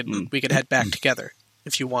then we could head back together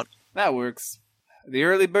if you want. That works. The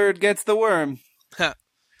early bird gets the worm.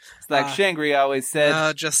 It's like Shangri always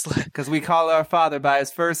said. Just like... Because we call our father by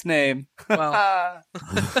his first name. Well,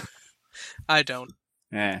 I don't.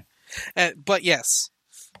 Yeah. But yes,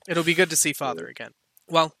 it'll be good to see Father again.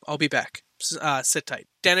 Well, I'll be back. Sit tight.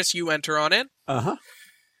 Dennis, you enter on in. Uh-huh.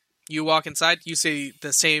 You walk inside. You see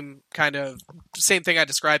the same thing I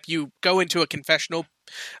described. You go into a confessional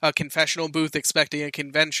booth, expecting a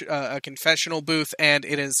confessional booth, and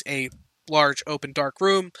it is a large, open, dark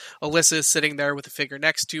room. Alyssa is sitting there with a figure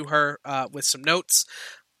next to her, with some notes.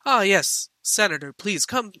 Ah, yes, Senator, please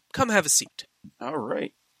come have a seat. All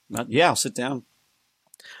right. Yeah, I'll sit down.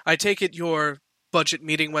 I take it your budget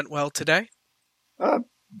meeting went well today?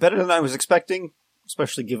 Better than I was expecting,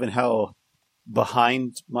 especially given how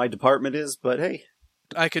behind my department is, but hey.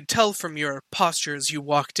 I could tell from your posture as you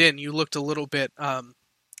walked in, you looked a little bit,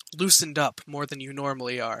 loosened up more than you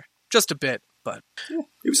normally are. Just a bit, but... Yeah,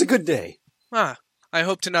 it was a good day. I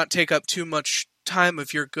hope to not take up too much time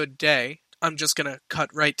of your good day. I'm just gonna cut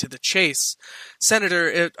right to the chase.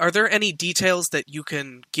 Senator, are there any details that you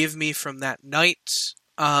can give me from that night,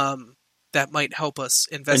 that might help us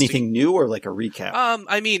investigate? Anything new or like a recap?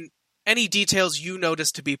 I mean, any details you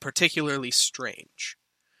notice to be particularly strange.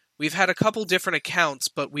 We've had a couple different accounts,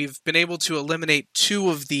 but we've been able to eliminate two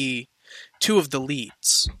of the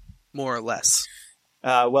leads, more or less.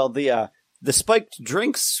 Well, the spiked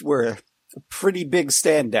drinks were a pretty big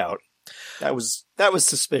standout. That was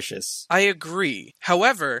suspicious. I agree.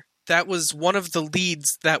 However, that was one of the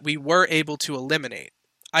leads that we were able to eliminate.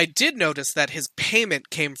 I did notice that his payment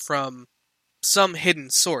came from some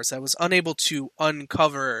hidden source. I was unable to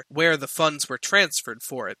uncover where the funds were transferred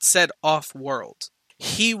for. It said off-world.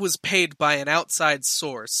 He was paid by an outside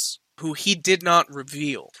source who he did not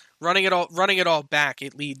reveal. Running it all back,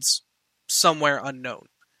 it leads somewhere unknown.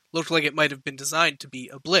 Looked like it might have been designed to be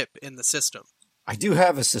a blip in the system. I do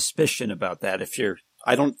have a suspicion about that.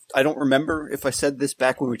 I don't remember if I said this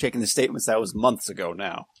back when we were taking the statements. That was months ago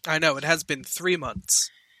now. I know, it has been 3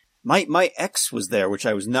 months. My ex was there, which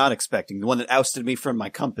I was not expecting. The one that ousted me from my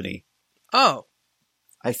company. Oh.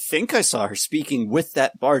 I think I saw her speaking with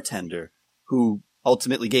that bartender, who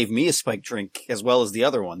ultimately gave me a spiked drink as well as the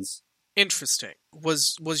other ones. Interesting.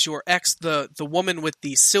 Was your ex the woman with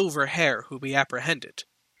the silver hair who we apprehended?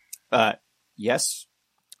 Yes.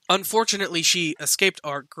 Unfortunately, she escaped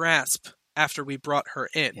our grasp after we brought her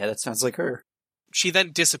in. Yeah, that sounds like her. She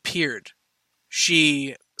then disappeared.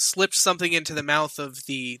 She slipped something into the mouth of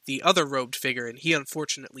the other robed figure, and he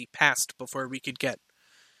unfortunately passed before we could get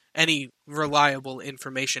any reliable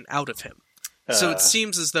information out of him. So it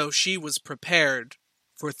seems as though she was prepared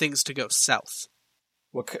for things to go south.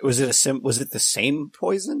 Was it the same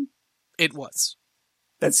poison? It was.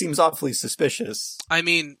 That seems awfully suspicious. I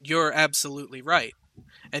mean, you're absolutely right.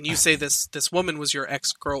 And you say this woman was your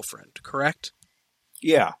ex-girlfriend, correct?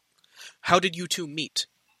 Yeah. How did you two meet?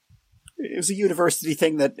 It was a university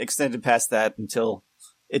thing that extended past that until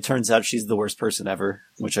it turns out she's the worst person ever,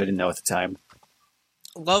 which I didn't know at the time.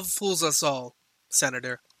 Love fools us all,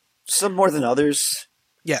 Senator. Some more than others.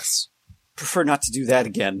 Yes. Prefer not to do that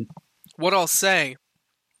again. What I'll say,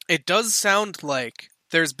 it does sound like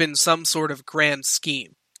there's been some sort of grand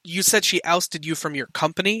scheme. You said she ousted you from your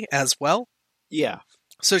company as well? Yeah.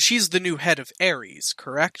 So she's the new head of Ares,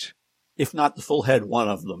 correct? If not the full head, one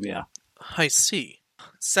of them, yeah. I see.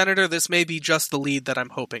 Senator, this may be just the lead that I'm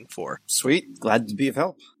hoping for. Sweet. Glad to be of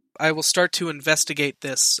help. I will start to investigate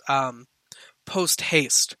this post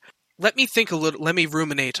haste. Let me think a little. Let me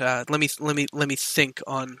ruminate. Let me think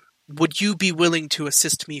on. Would you be willing to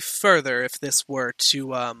assist me further if this were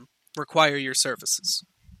to require your services?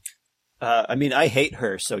 I mean, I hate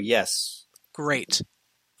her, so yes. Great,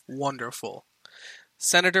 wonderful,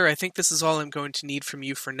 Senator. I think this is all I'm going to need from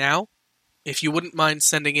you for now. If you wouldn't mind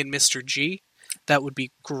sending in Mr. G, that would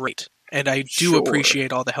be great. And I do Sure.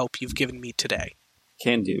 appreciate all the help you've given me today.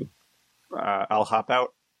 Can do. I'll hop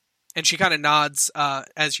out. And she kind of nods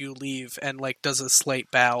as you leave and like does a slight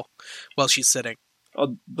bow while she's sitting.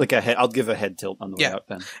 I'll give a head tilt on the way Yeah. out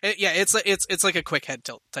then. Yeah, it's like a quick head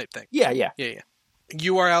tilt type thing. Yeah. Yeah.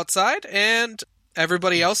 You are outside, and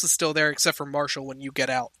everybody else is still there except for Marshall when you get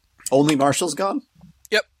out. Only Marshall's gone?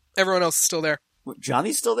 Yep, everyone else is still there. What,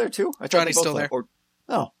 Johnny's still there too? I thought Johnny's they both still left.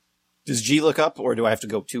 there. Oh. Does G look up, or do I have to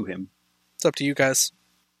go to him? It's up to you guys.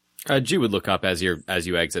 G would look up as you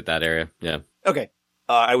exit that area. Yeah. Okay.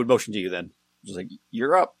 I would motion to you then. Just like,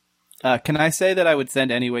 you're up. Can I say that I would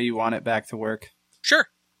send any way you want it back to work? Sure.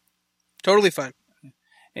 Totally fine.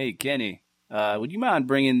 Hey, Kenny, would you mind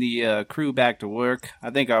bringing the crew back to work? I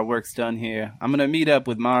think our work's done here. I'm going to meet up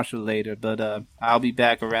with Marshall later, but I'll be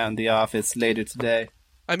back around the office later today.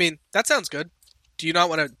 I mean, that sounds good. Do you not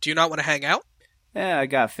want to hang out? Yeah, I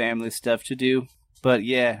got family stuff to do. But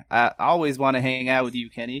yeah, I always want to hang out with you,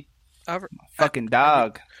 Kenny. My fucking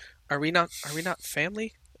dog. Are we not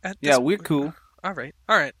family at this Yeah, we're cool. All right.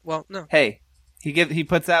 Well, no. Hey, he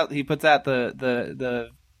puts out the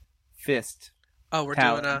fist. Oh,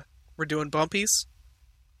 we're doing bumpies?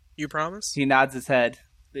 You promise? He nods his head.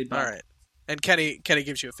 They bump. All right. And Kenny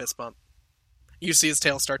gives you a fist bump. You see his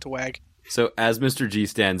tail start to wag. So as Mr. G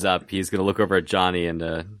stands up, he's going to look over at Johnny and,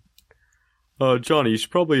 Johnny, you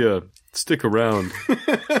should probably stick around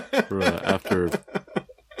for, after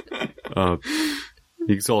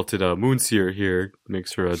the exalted Moonseer here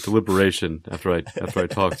makes her deliberation after I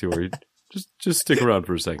talk to her. Just stick around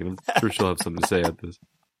for a second. I'm sure she'll have something to say at this.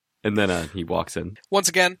 And then he walks in. Once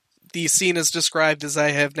again, the scene is described as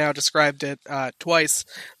I have now described it twice.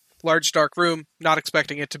 Large dark room, not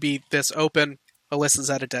expecting it to be this open. Alyssa's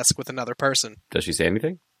at a desk with another person. Does she say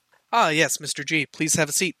anything? Ah, yes, Mr. G, please have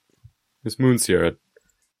a seat. Miss Moonseer.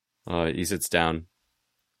 He sits down.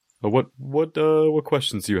 What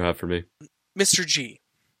questions do you have for me? Mr. G,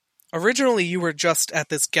 originally you were just at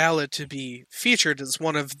this gala to be featured as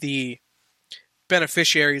one of the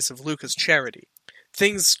beneficiaries of Luca's charity.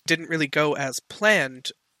 Things didn't really go as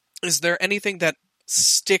planned. Is there anything that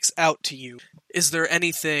sticks out to you? Is there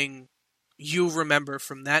anything you remember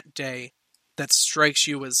from that day that strikes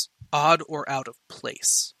you as odd or out of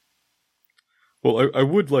place? Well, I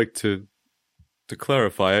would like to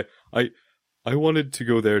clarify. I wanted to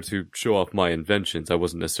go there to show off my inventions. I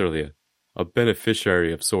wasn't necessarily a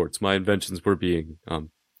beneficiary of sorts. My inventions were being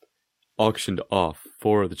auctioned off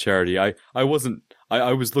for the charity. I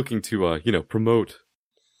was looking to promote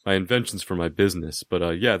my inventions for my business. But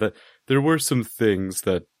that there were some things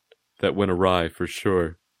that went awry for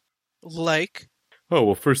sure. Like? Oh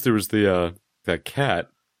well, first there was the that cat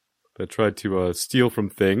that tried to steal from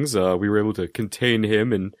things. We were able to contain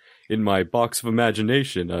him in my box of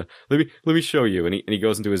imagination. Let me show you. And he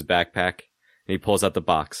goes into his backpack and he pulls out the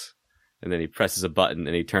box, and then he presses a button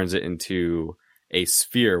and he turns it into a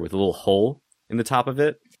sphere with a little hole in the top of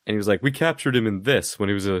it. And he was like, "We captured him in this when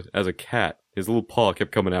he was as a cat. His little paw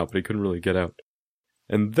kept coming out, but he couldn't really get out."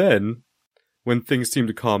 And then, when things seemed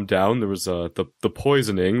to calm down, there was the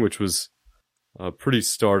poisoning, which was pretty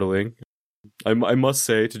startling. I must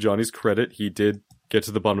say, to Johnny's credit, he did get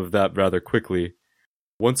to the bottom of that rather quickly.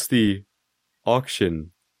 Once the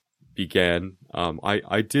auction began,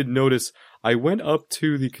 I did notice, I went up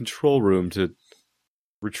to the control room to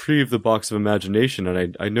retrieve the box of imagination,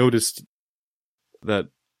 and I noticed that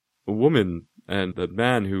a woman and that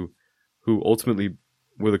man who ultimately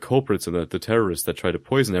were the culprits and the terrorists that tried to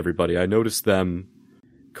poison everybody, I noticed them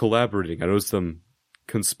collaborating. I noticed them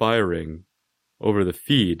conspiring over the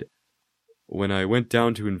feed. When I went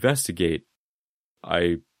down to investigate,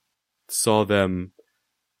 I saw them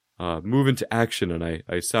move into action, and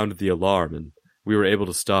I sounded the alarm, and we were able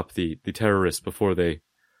to stop the terrorists before they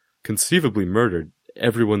conceivably murdered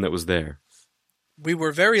everyone that was there. We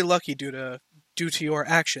were very lucky due to due to your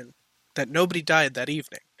action that nobody died that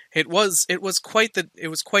evening. It was quite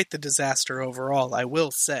the disaster overall, I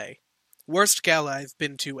will say. Worst gala I've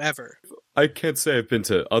been to ever. I can't say I've been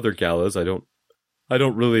to other galas. I don't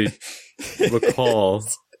really recall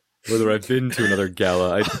whether I've been to another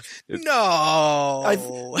gala. No,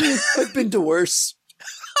 I've been to worse.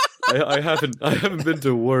 I haven't been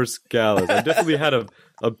to worse galas. I definitely had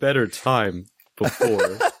a better time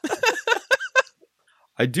before.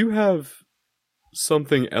 I do have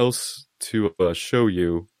something else to show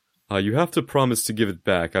you. You have to promise to give it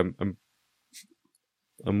back. I'm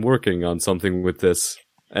working on something with this.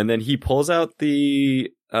 And then he pulls out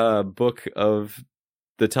the book of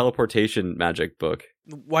the teleportation magic book.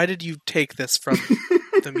 Why did you take this from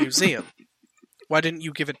the museum? Why didn't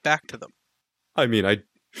you give it back to them? I mean, I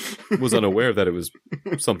was unaware that it was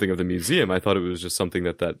something of the museum. I thought it was just something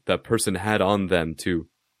that person had on them to,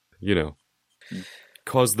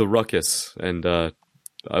 cause the ruckus and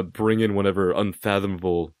bring in whatever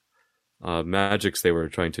unfathomable magics they were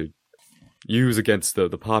trying to use against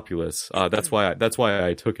the populace. That's why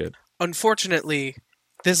I took it. Unfortunately,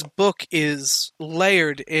 this book is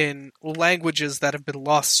layered in languages that have been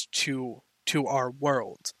lost to our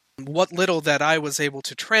world. What little that I was able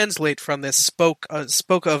to translate from this spoke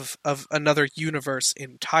of another universe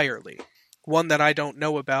entirely. One that I don't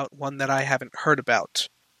know about, one that I haven't heard about.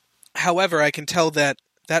 However, I can tell that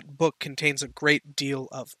that book contains a great deal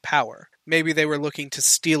of power. Maybe they were looking to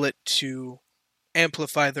steal it to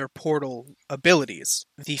amplify their portal abilities.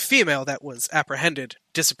 The female that was apprehended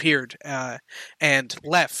disappeared and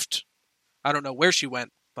left. I don't know where she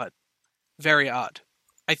went, but very odd.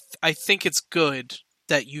 I think it's good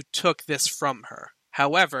that you took this from her.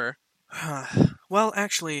 However, well,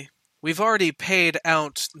 actually, we've already paid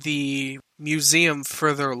out the museum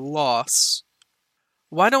for their loss.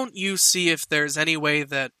 Why don't you see if there's any way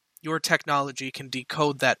that your technology can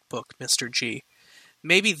decode that book, Mr. G?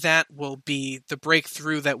 Maybe that will be the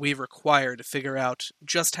breakthrough that we require to figure out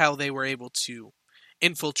just how they were able to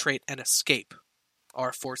infiltrate and escape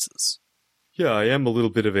our forces. Yeah, I am a little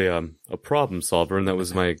bit of a problem solver, and that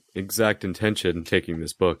was my exact intention in taking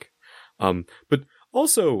this book. But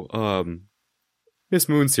also, Miss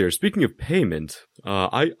Moonseer, speaking of payment,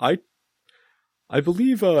 I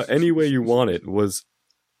believe Any Way You Want It was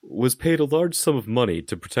paid a large sum of money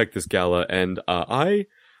to protect this gala, and I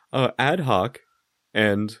ad hoc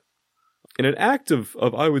and in an act of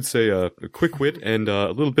I would say a quick wit and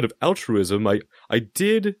a little bit of altruism, I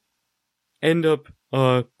did end up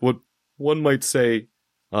what one might say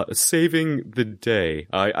saving the day.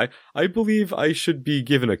 I believe I should be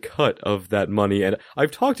given a cut of that money, and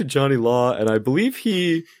I've talked to Johnny Law, and I believe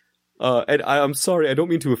he and I'm sorry, I don't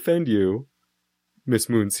mean to offend you, Miss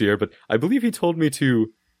Moonseer, but I believe he told me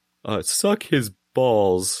to suck his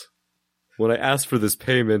balls when I asked for this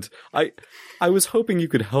payment. I was hoping you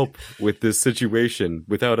could help with this situation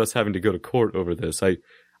without us having to go to court over this. I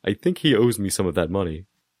think he owes me some of that money.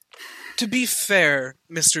 To be fair,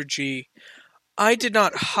 Mr. G, I did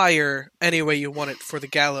not hire Any Way You Want It for the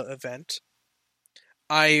gala event.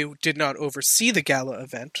 I did not oversee the gala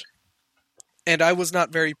event. And I was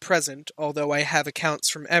not very present, although I have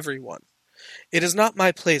accounts from everyone. It is not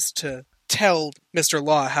my place to tell Mr.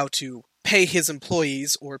 Law how to pay his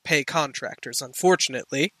employees or pay contractors,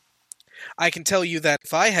 unfortunately. I can tell you that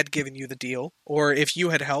if I had given you the deal, or if you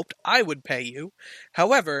had helped, I would pay you.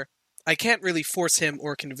 However, I can't really force him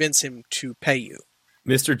or convince him to pay you.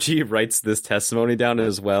 Mr. G writes this testimony down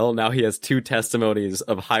as well. Now he has 2 testimonies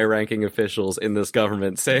of high-ranking officials in this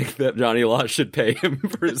government saying that Johnny Law should pay him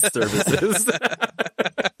for his services.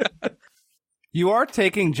 You are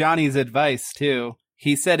taking Johnny's advice, too.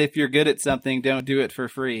 He said if you're good at something, don't do it for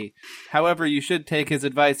free. However, you should take his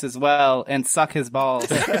advice as well and suck his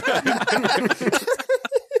balls.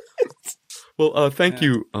 Well, thank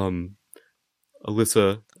you,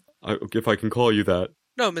 Alyssa, if I can call you that.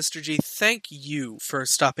 No, Mr. G, thank you for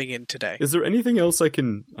stopping in today. Is there anything else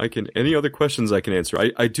any other questions I can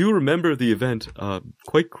answer? I do remember the event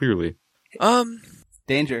quite clearly.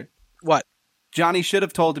 Danger. What? Johnny should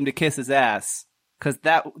have told him to kiss his ass, because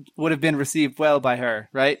that would have been received well by her,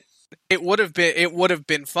 right? It would have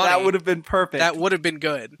been funny. That would have been perfect. That would have been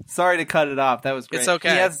good. Sorry to cut it off. That was great. It's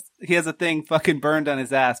okay. He has a thing fucking burned on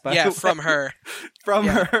his ass. By the way. From her. From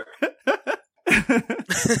her.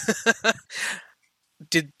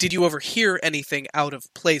 Did you overhear anything out of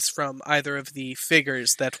place from either of the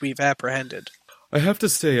figures that we've apprehended? I have to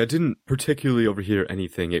say, I didn't particularly overhear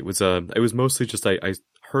anything. It was mostly just I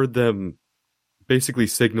heard them basically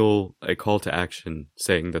signal a call to action,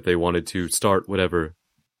 saying that they wanted to start whatever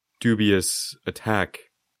dubious attack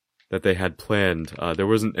that they had planned. There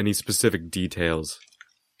wasn't any specific details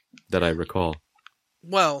that I recall.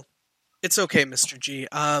 Well, it's okay, Mr. G.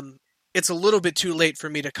 It's a little bit too late for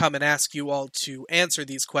me to come and ask you all to answer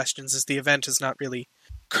these questions, as the event is not really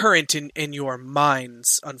current in your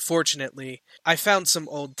minds, unfortunately. I found some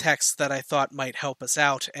old texts that I thought might help us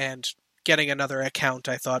out, and getting another account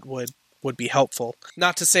I thought would be helpful.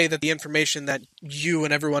 Not to say that the information that you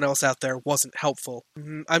and everyone else out there wasn't helpful.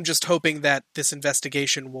 I'm just hoping that this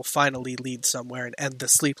investigation will finally lead somewhere and end the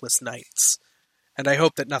sleepless nights. And I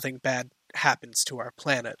hope that nothing bad happens to our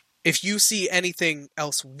planet. If you see anything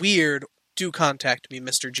else weird, do contact me,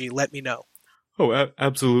 Mr. G. Let me know. Oh,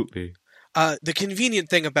 absolutely. The convenient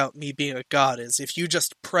thing about me being a god is if you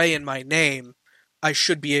just pray in my name, I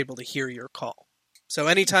should be able to hear your call. So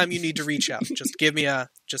anytime you need to reach out, just give me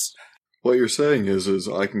What you're saying is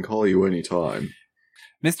I can call you anytime.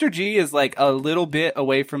 Mr. G is like a little bit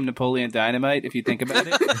away from Napoleon Dynamite, if you think about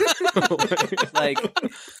it. Like,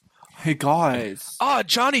 hey guys.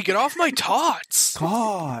 Johnny, get off my tots!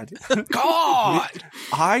 God. God!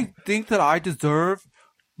 I think that I deserve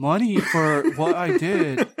money for what I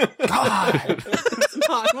did. God. That's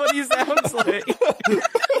not what he sounds like.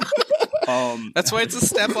 That's why it's a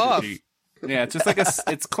step up. Yeah, it's just like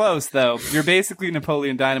it's close though. You're basically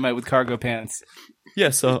Napoleon Dynamite with cargo pants.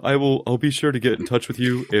 Yes, I'll be sure to get in touch with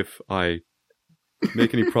you if I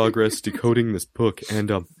make any progress decoding this book.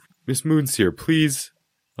 And Miss Moonseer, please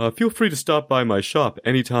feel free to stop by my shop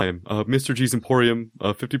anytime. Mr. G's Emporium,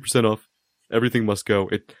 50% off. Everything must go.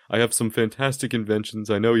 I have some fantastic inventions.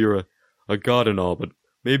 I know you're a god and all, but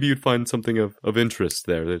maybe you'd find something of interest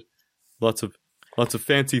there. There's lots of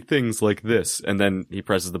fancy things like this. And then he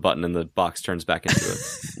presses the button and the box turns back into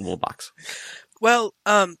a little box. Well,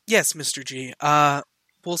 yes, Mr. G.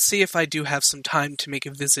 We'll see if I do have some time to make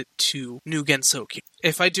a visit to New Gensoki.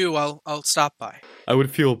 If I do, I'll stop by. I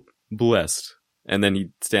would feel blessed. And then he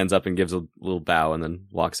stands up and gives a little bow and then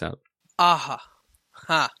walks out. Aha.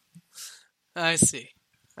 Ha. I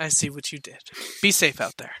see what you did. Be safe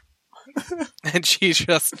out there. And she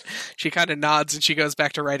kind of nods and she goes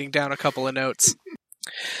back to writing down a couple of notes.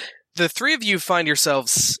 The three of you find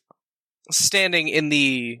yourselves standing in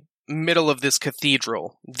the middle of this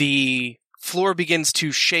cathedral. The floor begins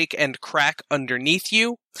to shake and crack underneath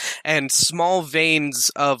you, and small veins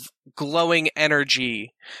of glowing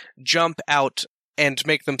energy jump out and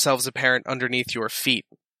make themselves apparent underneath your feet.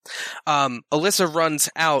 Alyssa runs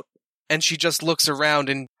out, and she just looks around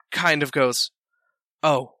and kind of goes,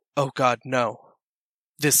 Oh God, no.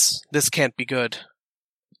 This can't be good.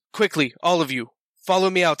 Quickly, all of you, follow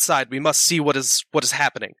me outside. We must see what is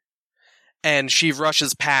happening. And she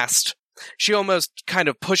rushes past. She almost kind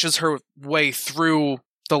of pushes her way through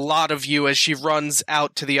the lot of you as she runs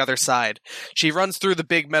out to the other side. She runs through the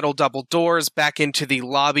big metal double doors back into the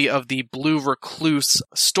lobby of the Blue Recluse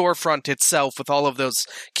storefront itself with all of those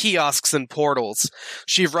kiosks and portals.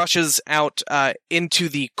 She rushes out into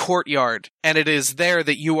the courtyard, and it is there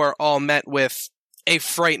that you are all met with a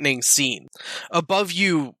frightening scene. Above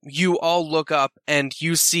you, you all look up and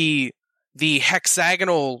you see the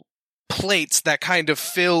hexagonal plates that kind of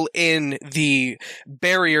fill in the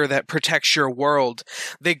barrier that protects your world.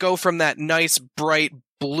 They go from that nice bright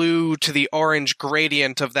blue to the orange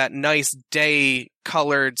gradient of that nice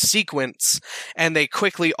day-colored sequence, and they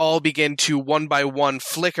quickly all begin to one by one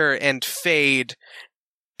flicker and fade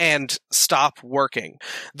and stop working.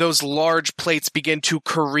 Those large plates begin to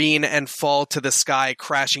careen and fall to the sky,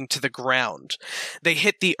 crashing to the ground. They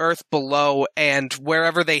hit the earth below, and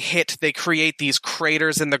wherever they hit, they create these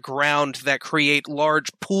craters in the ground that create large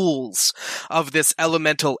pools of this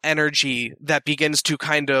elemental energy that begins to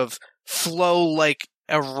kind of flow like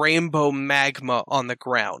a rainbow magma on the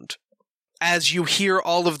ground. As you hear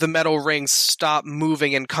all of the metal rings stop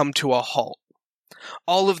moving and come to a halt,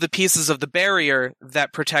 all of the pieces of the barrier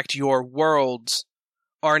that protect your worlds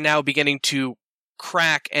are now beginning to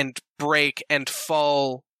crack and break and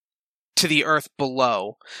fall to the earth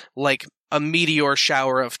below, like a meteor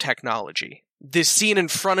shower of technology. This scene in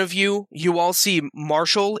front of you, you all see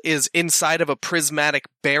Marshall is inside of a prismatic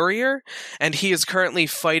barrier, and he is currently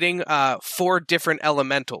fighting 4 different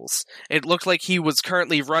elementals. It looked like he was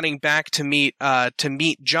currently running back to meet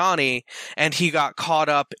Johnny, and he got caught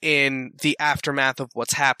up in the aftermath of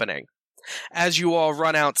what's happening. As you all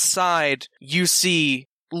run outside, you see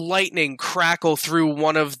lightning crackle through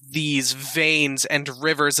one of these veins and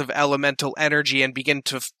rivers of elemental energy and begin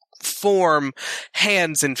to form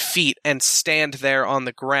hands and feet and stand there on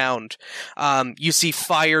the ground. You see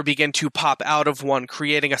fire begin to pop out of one,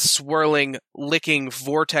 creating a swirling, licking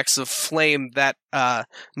vortex of flame that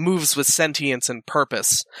moves with sentience and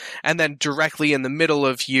purpose. And then directly in the middle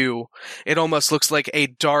of you, it almost looks like a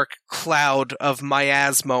dark cloud of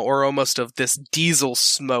miasma, or almost of this diesel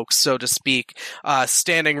smoke, so to speak,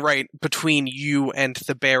 standing right between you and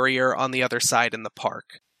the barrier on the other side in the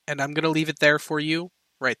park. And I'm going to leave it there for you.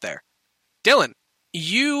 Right there. Dylan,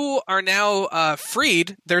 you are now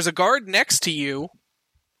freed. There's a guard next to you,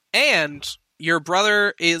 and your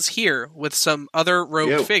brother is here with some other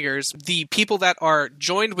rogue figures. The people that are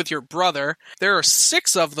joined with your brother, there are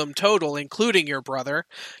 6 of them total, including your brother.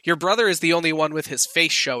 Your brother is the only one with his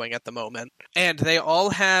face showing at the moment. And they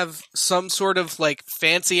all have some sort of, like,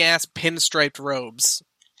 fancy-ass pinstriped robes.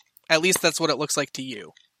 At least that's what it looks like to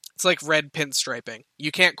you. It's like red pinstriping.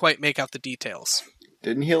 You can't quite make out the details.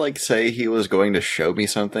 Didn't he, like, say he was going to show me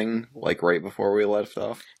something, like, right before we left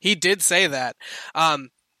off? He did say that.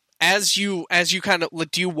 As you kind of,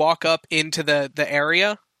 do you walk up into the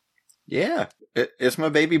area? Yeah, it's my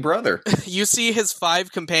baby brother. You see his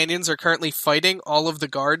 5 companions are currently fighting all of the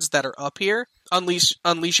guards that are up here,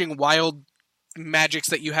 unleashing wild magics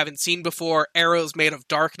that you haven't seen before. Arrows made of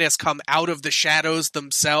darkness come out of the shadows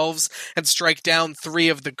themselves and strike down 3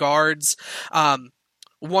 of the guards.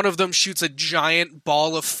 One of them shoots a giant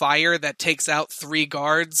ball of fire that takes out 3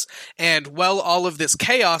 guards, and while all of this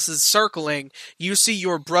chaos is circling, you see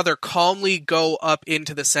your brother calmly go up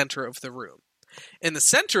into the center of the room. In the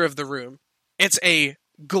center of the room, it's a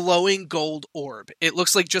glowing gold orb. It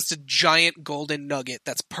looks like just a giant golden nugget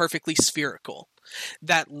that's perfectly spherical.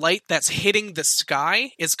 That light that's hitting the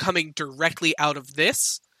sky is coming directly out of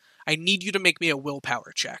this. I need you to make me a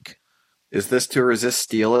willpower check. Is this to resist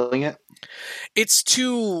stealing it? It's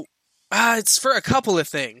it's for a couple of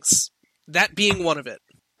things. That being one of it.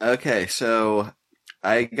 Okay, so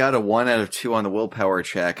I got a 1 out of 2 on the willpower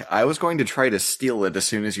check. I was going to try to steal it as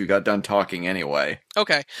soon as you got done talking anyway.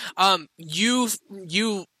 Okay.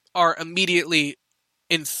 You are immediately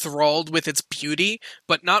enthralled with its beauty,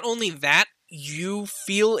 but not only that, you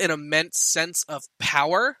feel an immense sense of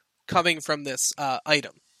power coming from this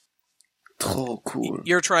item. Oh, cool.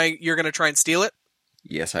 You're going to try and steal it?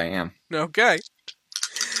 Yes, I am. Okay.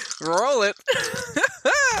 Roll it.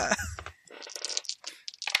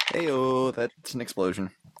 Heyo, that's an explosion.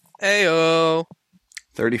 Heyo.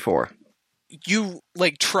 34. You,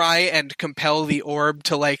 try and compel the orb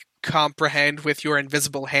to, comprehend with your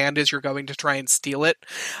invisible hand as you're going to try and steal it.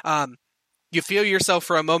 You feel yourself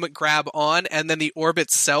for a moment grab on, and then the orb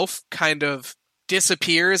itself kind of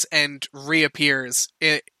disappears and reappears,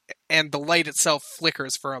 and the light itself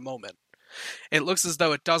flickers for a moment. It looks as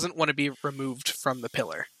though it doesn't want to be removed from the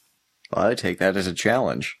pillar. Well, I take that as a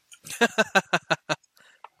challenge.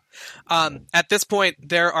 At this point,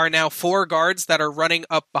 there are now 4 guards that are running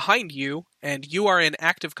up behind you, and you are in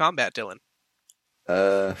active combat, Dylan.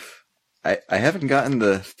 I haven't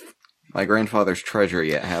gotten my grandfather's treasure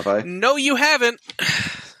yet, have I? No, you haven't.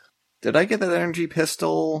 Did I get that energy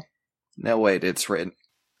pistol? No, wait, it's written.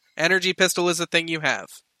 Energy pistol is a thing you have.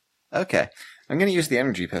 Okay. I'm going to use the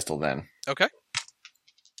energy pistol then. Okay.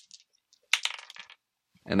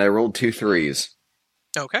 And I rolled 2 3s.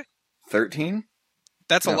 Okay. 13?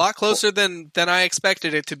 That's a lot closer than I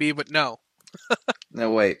expected it to be, but no.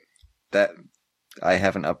 No, wait. I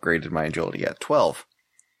haven't upgraded my agility yet. 12.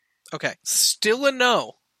 Okay. Still a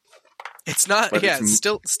no. It's not, But it's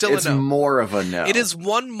still a no. It's more of a no. It is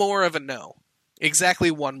one more of a no.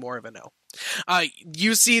 Exactly one more of a no.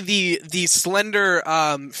 You see the slender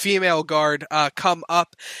female guard come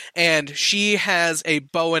up, and she has a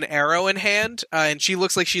bow and arrow in hand, and she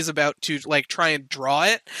looks like she's about to try and draw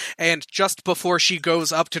it. And just before she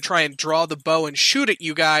goes up to try and draw the bow and shoot at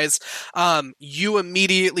you guys, you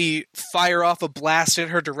immediately fire off a blast in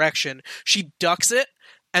her direction. She ducks it,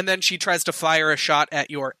 and then she tries to fire a shot at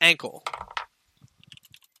your ankle.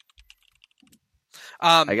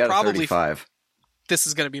 I got a 35. This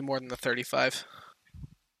is going to be more than the 35.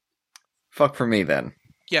 Fuck for me, then.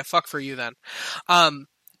 Yeah, fuck for you, then.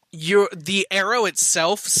 The arrow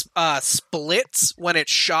itself splits when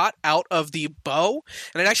it's shot out of the bow,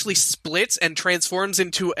 and it actually splits and transforms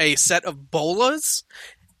into a set of bolas,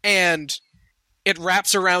 and it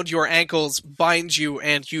wraps around your ankles, binds you,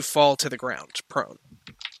 and you fall to the ground, prone.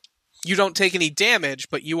 You don't take any damage,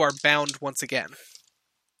 but you are bound once again.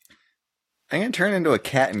 I'm going to turn into a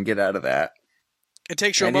cat and get out of that. It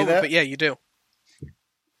takes you a moment, but yeah, you do.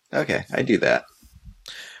 Okay, I do that.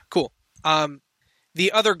 Cool.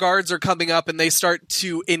 The other guards are coming up, and they start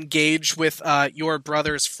to engage with your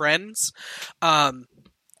brother's friends.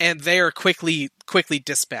 and they are quickly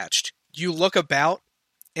dispatched. You look about,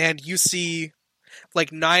 and you see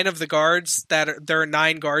like 9 of the guards there are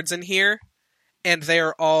 9 guards in here, and they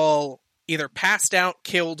are all either passed out,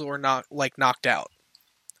 killed, or knocked out.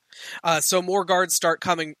 So more guards start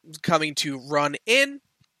coming to run in,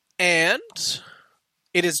 and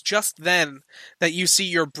it is just then that you see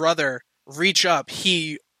your brother reach up.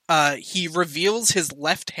 He reveals his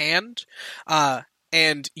left hand,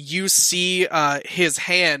 and you see his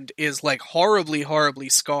hand is like horribly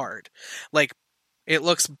scarred. Like it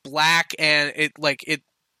looks black, and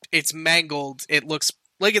it's mangled. It looks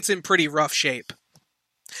like it's in pretty rough shape.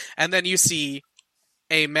 And then you see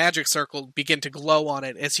a magic circle begin to glow on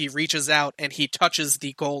it as he reaches out and he touches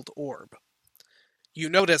the gold orb. You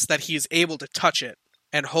notice that he is able to touch it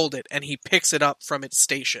and hold it, and he picks it up from its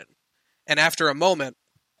station. And after a moment,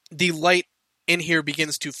 the light in here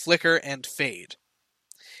begins to flicker and fade.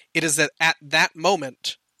 It is at that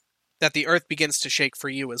moment that the earth begins to shake for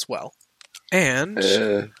you as well.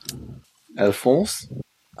 And... Alphonse?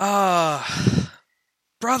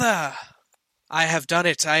 Brother! I have done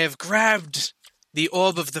it. I have grabbed the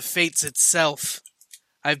Orb of the Fates itself.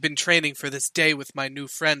 I've been training for this day with my new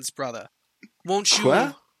friends, brother. Won't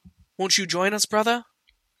you join us, brother?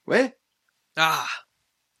 What?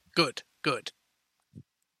 Good.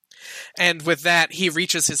 And with that, he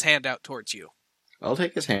reaches his hand out towards you. I'll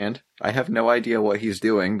take his hand. I have no idea what he's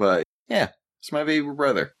doing, but yeah, it's my baby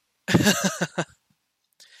brother.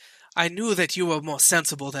 I knew that you were more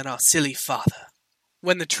sensible than our silly father.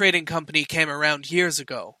 When the trading company came around years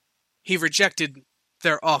ago, he rejected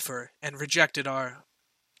their offer and rejected our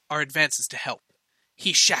advances to help.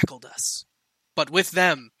 He shackled us. But with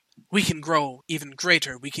them, we can grow even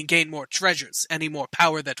greater. We can gain more treasures, any more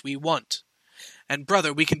power that we want. And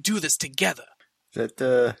brother, we can do this together.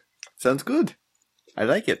 That sounds good. I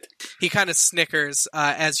like it. He kind of snickers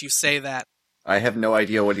as you say that. I have no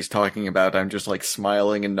idea what he's talking about. I'm just like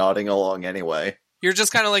smiling and nodding along anyway. You're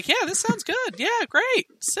just kind of like, yeah, this sounds good. Yeah, great.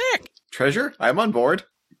 Sick. Treasure? I'm on board.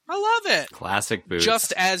 I love it. Classic boots.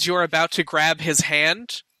 Just as you're about to grab his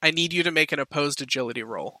hand, I need you to make an opposed agility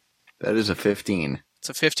roll. That is a 15. It's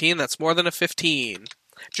a 15. That's more than a 15.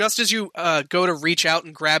 Just as you go to reach out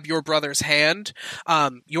and grab your brother's hand,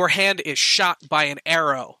 your hand is shot by an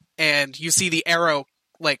arrow, and you see the arrow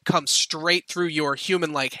come straight through your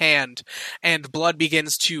human-like hand, and blood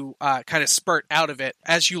begins to kind of spurt out of it.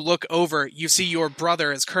 As you look over, you see your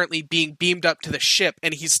brother is currently being beamed up to the ship,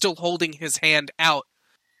 and he's still holding his hand out.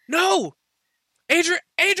 No!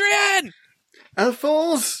 Adrian!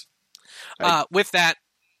 Alphonse! With that,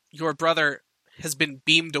 your brother has been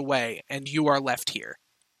beamed away, and you are left here.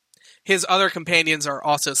 His other companions are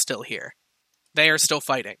also still here. They are still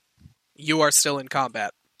fighting. You are still in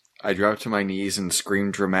combat. I drop to my knees and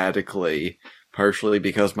scream dramatically, partially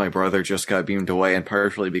because my brother just got beamed away, and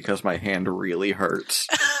partially because my hand really hurts.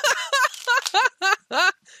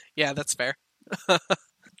 Yeah, that's fair.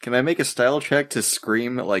 Can I make a style check to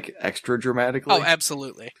scream, extra dramatically? Oh,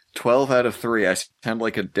 absolutely. 12 out of 3. I sound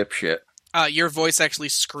like a dipshit. Your voice actually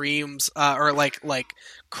screams, or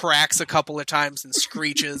cracks a couple of times and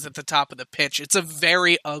screeches at the top of the pitch. It's a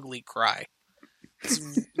very ugly cry. It's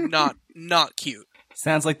not cute.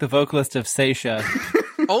 Sounds like the vocalist of Seisha.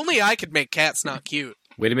 Only I could make cats not cute.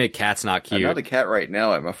 Way to make cats not cute. I'm not a cat right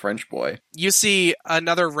now, I'm a French boy. You see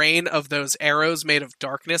another rain of those arrows made of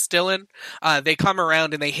darkness, Dylan. They come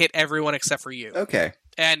around and they hit everyone except for you. Okay.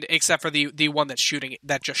 And except for the one that's shooting,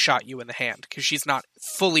 that just shot you in the hand, because she's not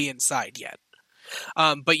fully inside yet.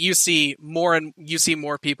 But you see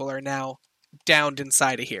more people are now downed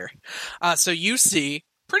inside of here. So you see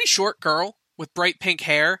pretty short girl with bright pink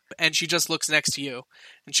hair, and she just looks next to you,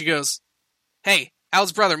 and she goes, "Hey,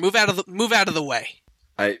 Al's brother, move out of the way."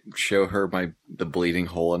 I show her the bleeding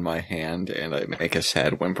hole in my hand, and I make a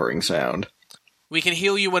sad whimpering sound. We can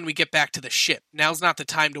heal you when we get back to the ship. Now's not the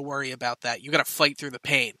time to worry about that. You gotta fight through the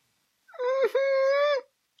pain.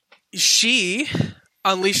 She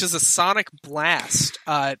unleashes a sonic blast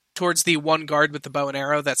towards the one guard with the bow and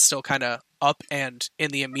arrow that's still kind of up and in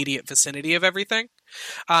the immediate vicinity of everything.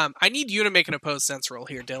 I need you to make an opposed sense roll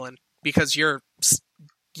here, Dylan, because you're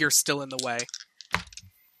still in the way.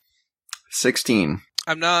 16.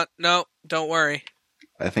 I'm not. No, don't worry.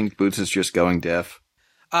 I think Boots is just going deaf.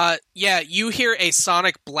 Yeah, you hear a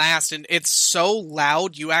sonic blast, and it's so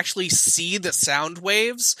loud, you actually see the sound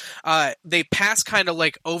waves. They pass kind of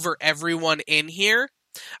over everyone in here.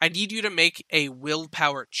 I need you to make a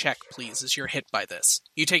willpower check, please, as you're hit by this.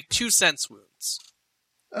 You take 2 sense wounds.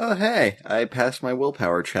 Oh, hey, I passed my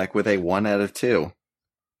willpower check with a 1 out of 2.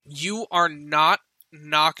 You are not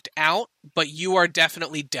knocked out, but you are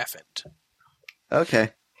definitely deafened.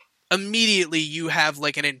 Okay. immediately you have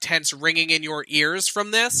like an intense ringing in your ears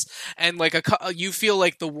from this, and like you feel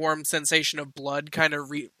like the warm sensation of blood kind of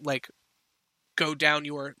go down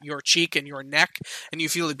your cheek and your neck, and you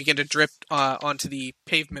feel it begin to drip onto the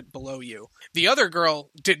pavement below you. The other girl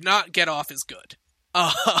did not get off as good.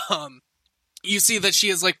 You see that she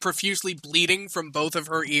is like profusely bleeding from both of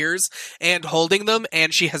her ears and holding them,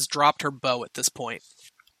 and she has dropped her bow at this point.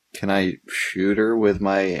 Can I shoot her with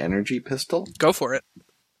my energy pistol? Go for it.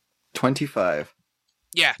 25.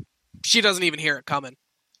 Yeah, she doesn't even hear it coming.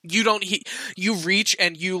 You don't you reach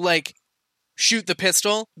and you like shoot the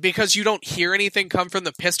pistol. Because you don't hear anything come from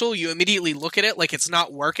the pistol, you immediately look at it like it's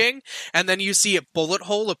not working, and then you see a bullet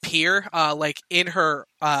hole appear like in her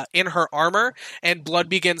armor, and blood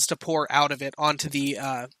begins to pour out of it onto the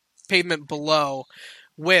pavement below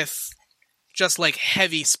with just like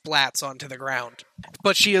heavy splats onto the ground.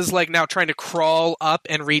 But she is like now trying to crawl up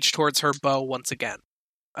and reach towards her bow once again.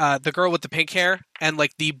 The girl with the pink hair, and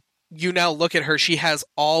like you now look at her, she has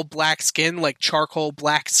all black skin, like charcoal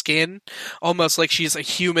black skin, almost like she's a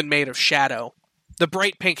human made of shadow. The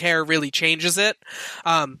bright pink hair really changes it,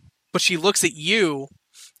 but she looks at you,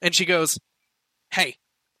 and she goes, "Hey,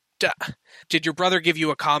 did your brother give you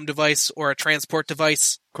a comm device or a transport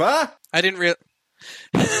device?" Quoi? I didn't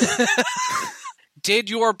Did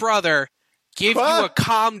your brother give you a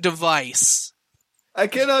comm device? I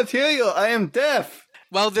cannot hear you. I am deaf.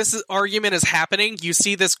 While this argument is happening, you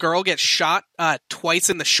see this girl get shot twice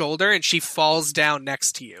in the shoulder, and she falls down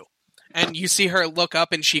next to you. And you see her look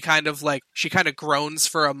up, and she kind of groans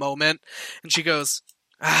for a moment, and she goes,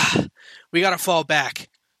 "We gotta fall back."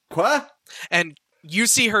 Quoi? And you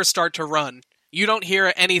see her start to run. You don't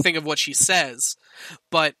hear anything of what she says,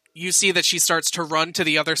 but you see that she starts to run to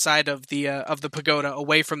the other side of the pagoda,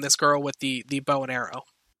 away from this girl with the bow and arrow.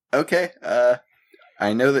 Okay,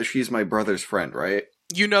 I know that she's my brother's friend, right?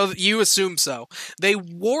 You assume so. They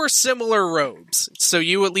wore similar robes, so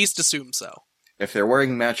you at least assume so. If they're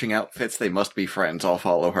wearing matching outfits, they must be friends. I'll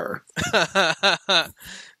follow her.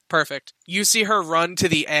 Perfect. You see her run to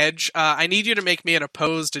the edge. I need you to make me an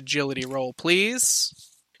opposed agility roll, please.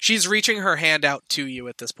 She's reaching her hand out to you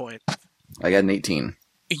at this point. I got an 18.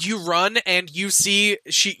 You run, and you see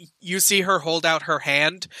her hold out her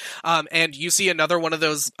hand, and you see another one of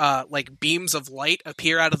those like beams of light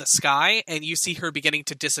appear out of the sky, and you see her beginning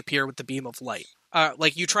to disappear with the beam of light.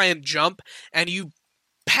 Like you try and jump, and you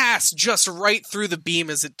pass just right through the beam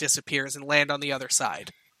as it disappears and land on the other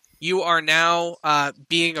side. You are now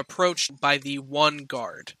being approached by the one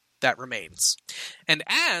guard that remains, and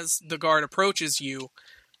as the guard approaches you,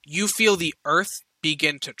 you feel the earth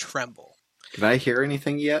begin to tremble. Can I hear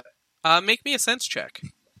anything yet? Make me a sense check.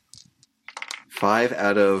 5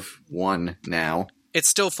 out of 1 now. It's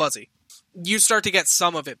still fuzzy. You start to get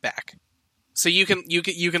some of it back, so you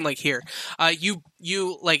can like hear.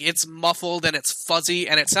 You like it's muffled and it's fuzzy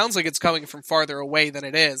and it sounds like it's coming from farther away than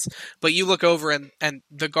it is. But you look over and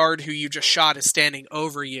the guard who you just shot is standing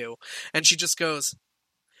over you, and she just goes,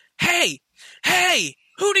 "Hey,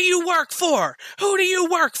 who do you work for? Who do you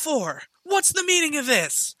work for? What's the meaning of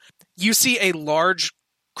this?" You see a large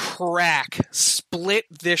crack split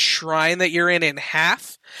this shrine that you're in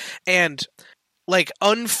half, and like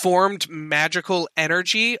unformed magical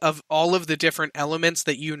energy of all of the different elements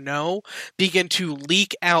that you know begin to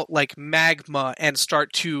leak out like magma and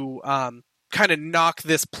start to kind of knock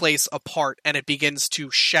this place apart, and it begins to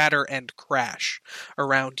shatter and crash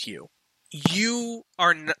around you. You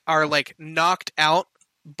are like knocked out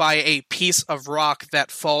by a piece of rock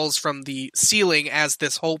that falls from the ceiling as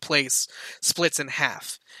this whole place splits in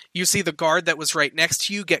half. You see the guard that was right next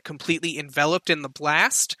to you get completely enveloped in the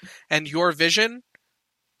blast, and your vision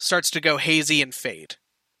starts to go hazy and fade,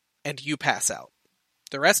 and you pass out.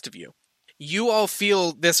 The rest of you all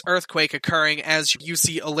feel this earthquake occurring as you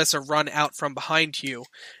see Alyssa run out from behind you,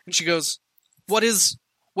 and she goes, what is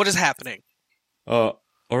happening?"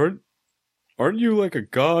 Aren't you like a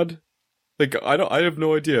god? Like, I have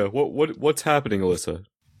no idea. What's happening, Alyssa?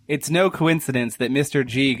 It's no coincidence that Mr.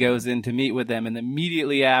 G goes in to meet with them, and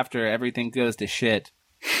immediately after, everything goes to shit.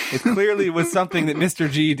 It clearly was something that Mr.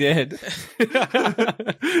 G did.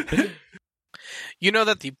 You know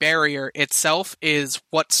that the barrier itself is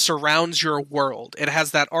what surrounds your world. It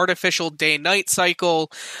has that artificial day-night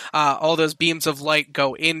cycle. All those beams of light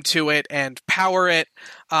go into it and power it.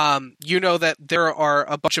 You know that there are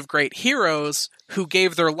a bunch of great heroes who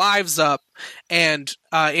gave their lives up and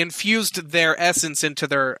infused their essence into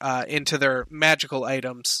their magical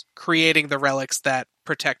items, creating the relics that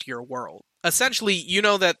protect your world. Essentially, you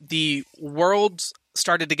know that the world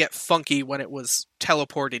started to get funky when it was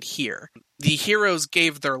teleported here. The heroes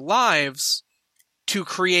gave their lives to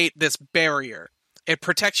create this barrier. It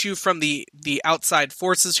protects you from the outside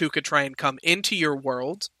forces who could try and come into your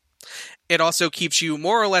world. It also keeps you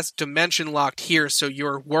more or less dimension locked here, so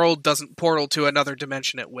your world doesn't portal to another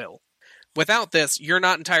dimension at will. Without this, you're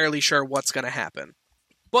not entirely sure what's going to happen.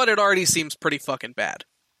 But it already seems pretty fucking bad.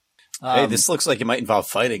 Hey, this looks like it might involve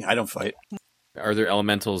fighting. I don't fight. Are there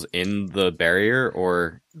elementals in the barrier,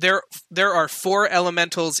 or There are 4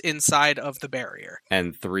 elementals inside of the barrier.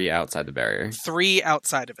 and 3 outside the barrier? 3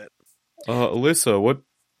 outside of it. Alyssa,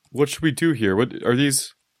 what should we do here? What are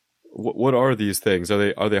these? What are these things?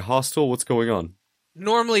 Are they hostile? What's going on?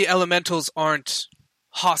 Normally, elementals aren't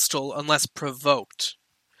hostile unless provoked.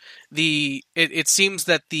 It seems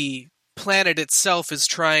that the planet itself is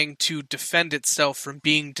trying to defend itself from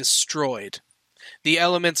being destroyed. The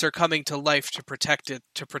elements are coming to life to protect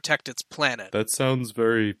its planet. That sounds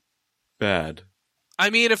very bad. I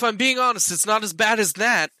mean, if I'm being honest, it's not as bad as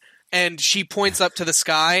that. And she points up to the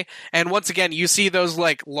sky, and once again, you see those,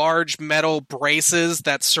 like, large metal braces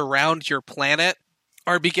that surround your planet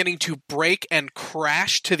are beginning to break and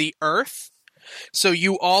crash to the Earth. So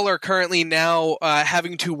you all are currently now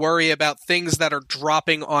having to worry about things that are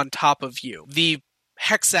dropping on top of you. The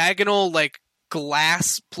hexagonal, like,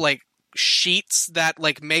 glass, like, sheets that,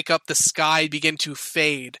 like, make up the sky begin to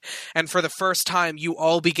fade. And for the first time, you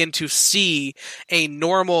all begin to see a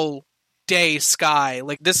normal day sky.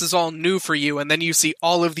 Like, this is all new for you, and then you see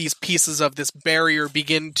all of these pieces of this barrier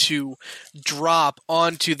begin to drop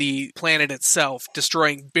onto the planet itself,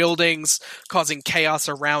 destroying buildings, causing chaos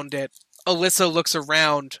around it. Alyssa looks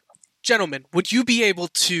around. Gentlemen, would you be able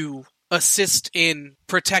to assist in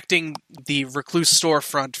protecting the Recluse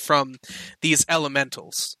storefront from these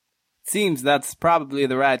elementals? Seems that's probably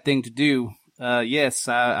the right thing to do. Yes,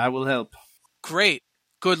 I will help. Great.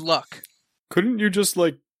 Good luck. Couldn't you just,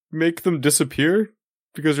 like, make them disappear?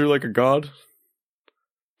 Because you're like a god?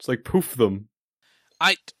 Just, like, poof them.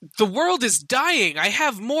 The world is dying. I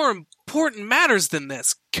have more important matters than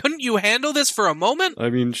this. Couldn't you handle this for a moment? I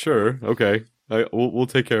mean, sure. Okay. We'll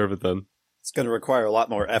take care of it then. It's going to require a lot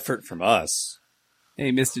more effort from us.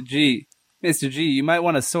 Hey, Mr. G. Mr. G, you might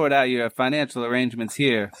want to sort out your financial arrangements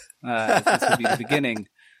here. This will be the beginning.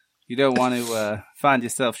 You don't want to find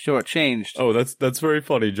yourself shortchanged. Oh, that's very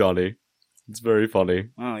funny, Johnny. It's very funny.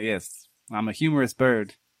 Oh, yes. I'm a humorous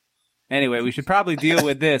bird. Anyway, we should probably deal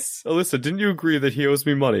with this. Alyssa, didn't you agree that he owes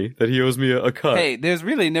me money? That he owes me a cut? Hey, there's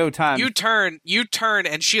really no time. You turn,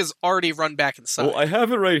 and she has already run back inside. Well, I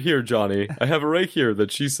have it right here, Johnny. I have it right here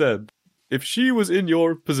that she said, if she was in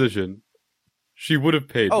your position, she would have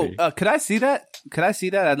paid me. Could I see that? Could I see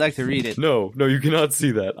that? I'd like to read it. No, you cannot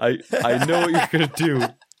see that. I know what you're going to do.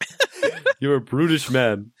 You're a brutish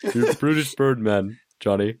man. You're a brutish bird man,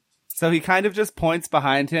 Johnny. So he kind of just points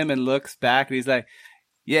behind him and looks back, and he's like,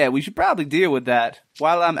 yeah, we should probably deal with that.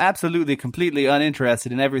 While I'm absolutely, completely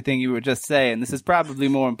uninterested in everything you were just saying, this is probably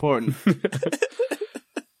more important.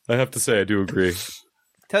 I have to say, I do agree.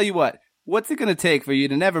 Tell you what, what's it going to take for you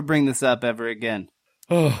to never bring this up ever again?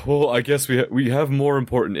 Oh, well, I guess we have more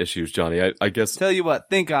important issues, Johnny. I guess. Tell you what,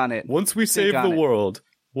 think on it. Once we save the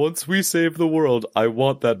world, I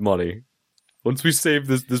want that money. Once we save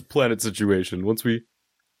this planet situation,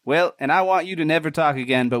 Well, and I want you to never talk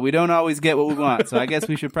again, but we don't always get what we want, so I guess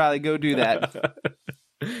we should probably go do that.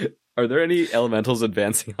 Are there any elementals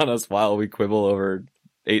advancing on us while we quibble over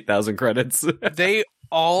 8,000 credits? They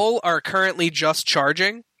all are currently just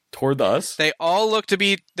charging. Toward us? They all look to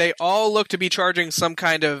be charging some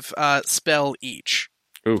kind of spell each.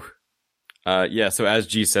 Ooh. Yeah, so as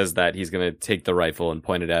G says that, he's going to take the rifle and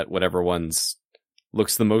point it at whatever one's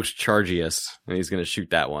looks the most chargiest, and he's going to shoot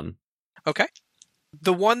that one. Okay.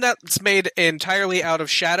 The one that's made entirely out of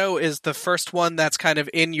shadow is the first one that's kind of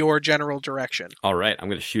in your general direction. All right, I'm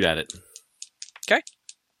going to shoot at it. Okay.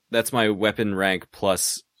 That's my weapon rank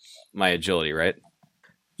plus my agility, right?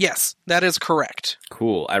 Yes, that is correct.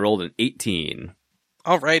 Cool. I rolled an 18.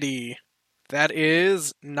 Alrighty. That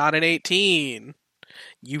is not an 18.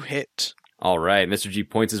 You hit. All right, Mr. G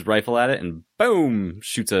points his rifle at it and boom,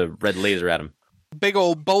 shoots a red laser at him. Big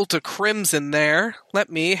old bolt of crimson there. Let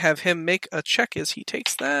me have him make a check as he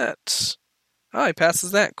takes that. Oh, he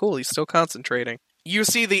passes that. Cool, he's still concentrating. You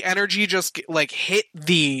see the energy just, like, hit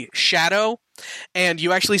the shadow, and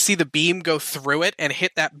you actually see the beam go through it and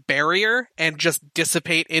hit that barrier and just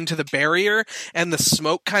dissipate into the barrier, and the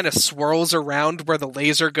smoke kind of swirls around where the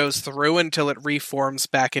laser goes through until it reforms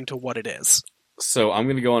back into what it is. So I'm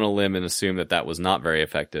going to go on a limb and assume that was not very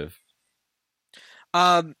effective.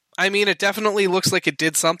 I mean, it definitely looks like it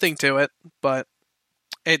did something to it, but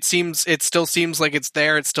it still seems like it's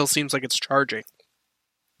there. It still seems like it's charging.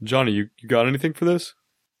 Johnny, you got anything for this?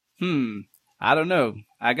 I don't know.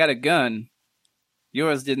 I got a gun.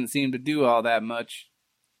 Yours didn't seem to do all that much.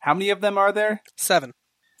 How many of them are there? 7.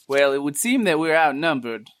 Well, it would seem that we're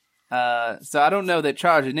outnumbered. So I don't know that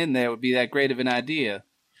charging in there would be that great of an idea.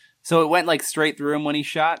 So it went like straight through him when he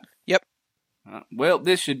shot? Yep. Well,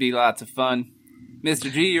 this should be lots of fun.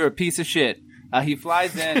 Mr. G, you're a piece of shit. He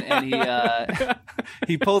flies in and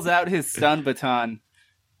he pulls out his stun baton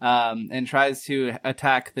and tries to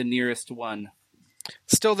attack the nearest one.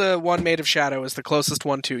 Still, the one made of shadow is the closest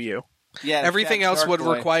one to you. Yeah. Everything else would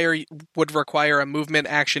require a movement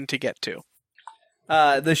action to get to.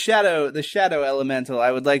 The shadow elemental.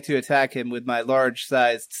 I would like to attack him with my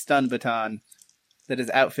large-sized stun baton that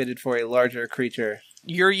is outfitted for a larger creature.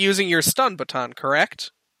 You're using your stun baton,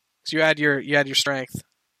 correct? So you had your strength.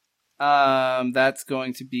 That's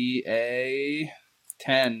going to be a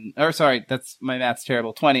 10. Or sorry, that's my math's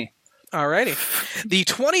terrible. 20. Alrighty. The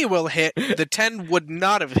 20 will hit. The 10 would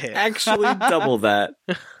not have hit. Actually, double that.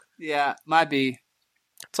 Yeah, might be.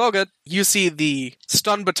 It's all good. You see the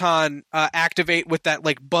stun baton activate with that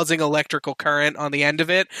like buzzing electrical current on the end of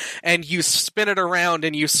it, and you spin it around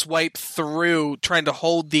and you swipe through, trying to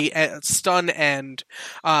hold the stun end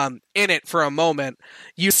in it for a moment.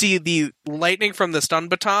 You see the lightning from the stun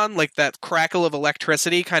baton, like that crackle of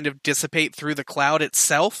electricity, kind of dissipate through the cloud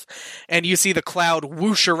itself, and you see the cloud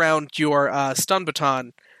whoosh around your stun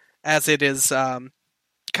baton as it is.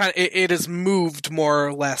 It is moved more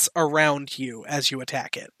or less around you as you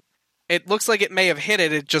attack it. It looks like it may have hit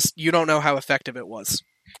it, you don't know how effective it was.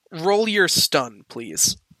 Roll your stun,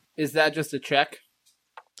 please. Is that just a check?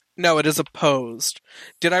 No, it is opposed.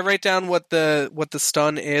 Did I write down what the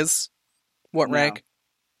stun is? What No. rank?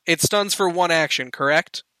 It stuns for 1 action,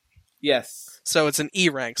 correct? Yes. So it's an E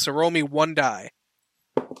rank, so roll me 1 die.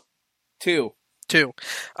 2. 2.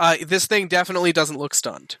 This thing definitely doesn't look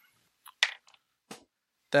stunned.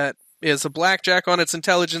 That is a blackjack on its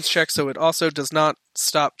intelligence check, so it also does not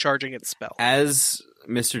stop charging its spell. As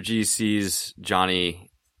Mr. G sees Johnny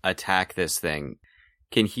attack this thing,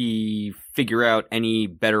 can he figure out any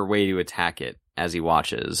better way to attack it as he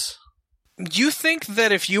watches? You think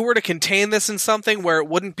that if you were to contain this in something where it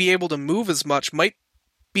wouldn't be able to move as much might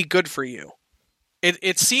be good for you.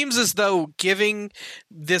 It seems as though giving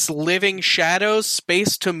this living shadow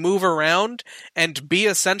space to move around and be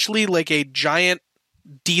essentially like a giant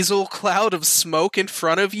diesel cloud of smoke in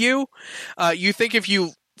front of you, you think if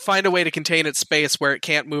you find a way to contain its space where it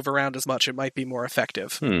can't move around as much, it might be more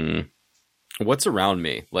effective. What's around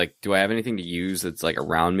me? Like, do I have anything to use that's like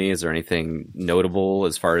around me? Is there anything notable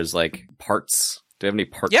as far as like parts? Do I have any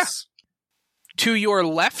parts? Yeah. To your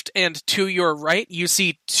left and to your right, you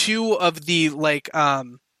see 2 of the like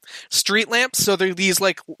street lamps. So they're these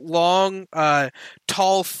like long,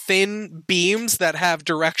 tall, thin beams that have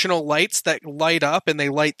directional lights that light up and they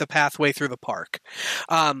light the pathway through the park.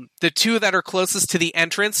 The 2 that are closest to the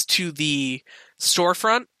entrance to the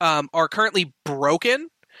storefront are currently broken.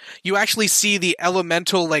 You actually see the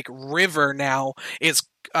elemental like river now is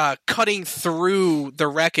cutting through the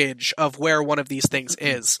wreckage of where one of these things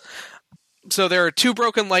is. So there are 2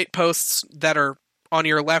 broken light posts that are on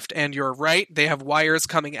your left and your right. They have wires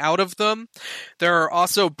coming out of them. There are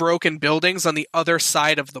also broken buildings on the other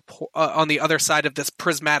side of this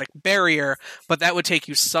prismatic barrier, but that would take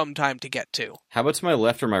you some time to get to. How about to my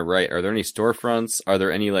left or my right? Are there any storefronts? Are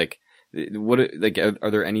there any like are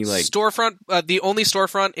there any like storefront? The only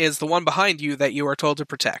storefront is the one behind you that you are told to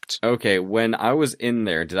protect. Okay, when I was in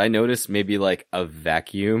there, did I notice maybe like a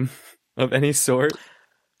vacuum of any sort?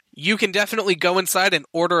 You can definitely go inside and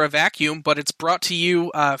order a vacuum, but it's brought to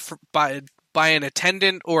you by an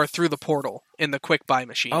attendant or through the portal in the quick buy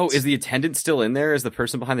machines. Oh, is the attendant still in there? Is the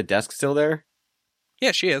person behind the desk still there?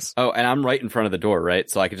 Yeah, she is. Oh, and I'm right in front of the door, right?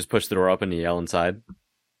 So I could just push the door open and yell inside?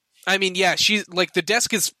 I mean, yeah, she's like, the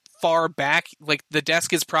desk is far back. Like, the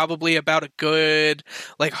desk is probably about a good,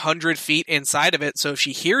 100 feet inside of it, so if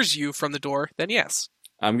she hears you from the door, then yes.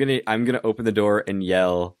 I'm gonna open the door and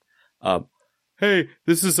yell, hey,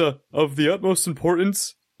 this is of the utmost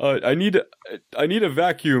importance. I need a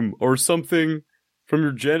vacuum or something from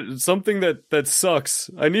your something that sucks.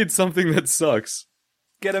 I need something that sucks.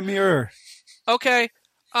 Get a mirror. Okay.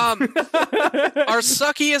 Our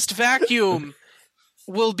suckiest vacuum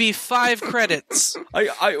will be 5 credits.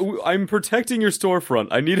 I'm protecting your storefront.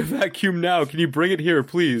 I need a vacuum now. Can you bring it here,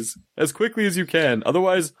 please? As quickly as you can.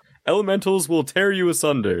 Otherwise, elementals will tear you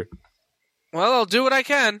asunder. Well, I'll do what I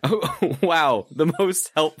can. Oh, wow, the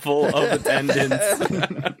most helpful of attendants.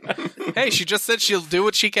 Hey, she just said she'll do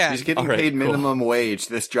what she can. He's getting All right, paid cool. minimum wage.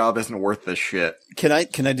 This job isn't worth this shit. Can I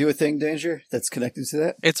do a thing, Danger, that's connected to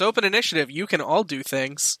that? It's open initiative. You can all do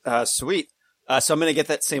things. Sweet. So I'm going to get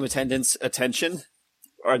that same attendant's attention.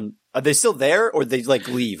 Are they still there, or they like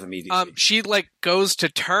leave immediately? She like goes to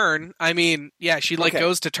turn. I mean, yeah, she like Okay.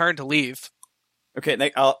 goes to turn to leave. Okay,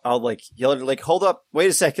 and I'll like yell at her, like, hold up, wait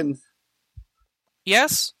a second.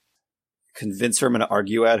 Yes? Convince her I'm going to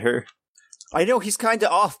argue at her. I know he's kind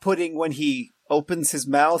of off-putting when he opens his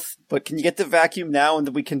mouth, but can you get the vacuum now and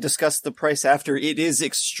then we can discuss the price after? It is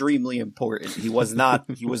extremely important. He was not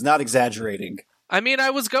exaggerating. I mean,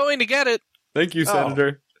 I was going to get it. Thank you, Oh.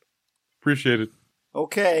 Senator. Appreciate it.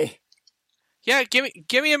 Okay. Yeah, give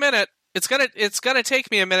me a minute. It's gonna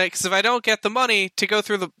take me a minute because if I don't get the money to go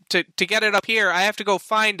through to get it up here, I have to go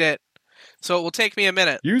find it. So it will take me a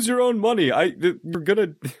minute. Use your own money. We're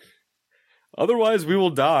gonna. Otherwise, we will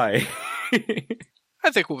die.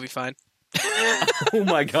 I think we'll be fine. Oh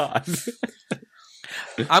my god.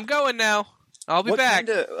 I'm going now. I'll be back.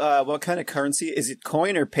 What kind of currency? Is it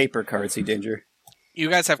coin or paper currency, Danger? You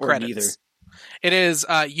guys have Or credits. neither? It is.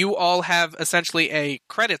 You all have essentially a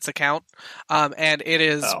credits account, and it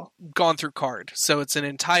is gone through card. So it's an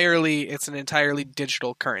entirely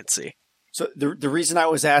digital currency. So the reason I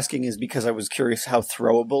was asking is because I was curious how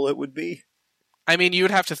throwable it would be. I mean, you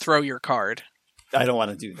would have to throw your card. I don't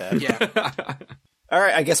want to do that. Yeah. All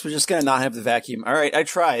right, I guess we're just going to not have the vacuum. All right, I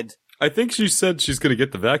tried. I think she said she's gonna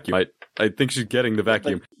get the vacuum. I think she's getting the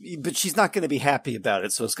vacuum. But she's not going to be happy about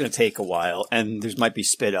it, so it's going to take a while, and there might be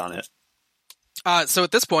spit on it. So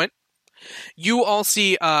at this point, you all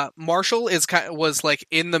see Marshall was like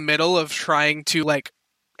in the middle of trying to like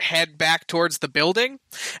head back towards the building,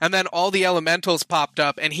 and then all the elementals popped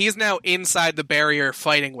up, and he's now inside the barrier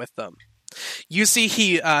fighting with them. You see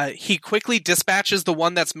he quickly dispatches the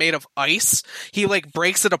one that's made of ice. He like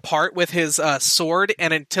breaks it apart with his sword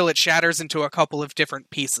and until it shatters into a couple of different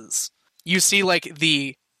pieces. You see like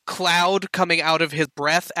the cloud coming out of his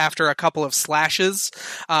breath after a couple of slashes,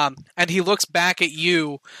 and he looks back at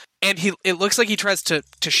you, and it looks like he tries to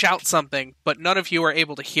shout something, but none of you are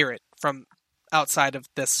able to hear it from outside of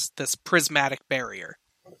this prismatic barrier.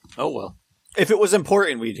 Oh, well. If it was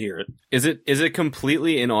important, we'd hear it. Is it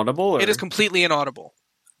completely inaudible? Or? It is completely inaudible.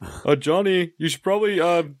 Johnny, you should probably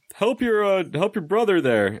help your brother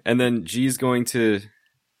there. And then G's going to.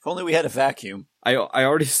 If only we had a vacuum. I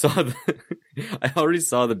already saw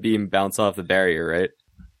the beam bounce off the barrier, right?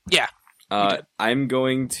 Yeah. I'm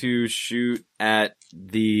going to shoot at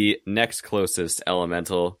the next closest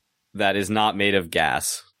elemental that is not made of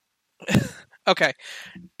gas. Okay.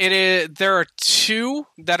 There are two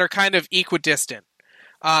that are kind of equidistant.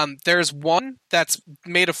 There's one that's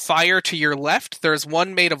made of fire to your left. There's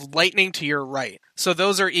one made of lightning to your right. So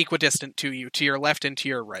those are equidistant to you, to your left and to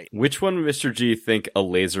your right. Which one, Mr. G, think a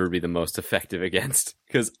laser would be the most effective against?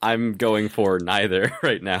 Because I'm going for neither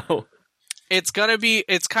right now. It's kind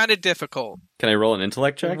of difficult. Can I roll an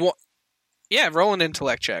intellect check? Yeah, roll an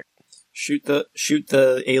intellect check. Shoot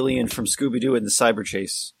the alien from Scooby-Doo in the cyber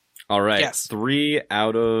chase. All right. Yes. 3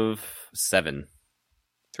 out of 7.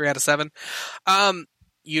 3 out of 7.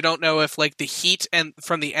 You don't know if like the heat and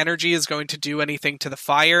from the energy is going to do anything to the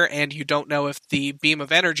fire, and you don't know if the beam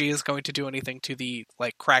of energy is going to do anything to the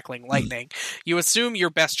like crackling lightning. You assume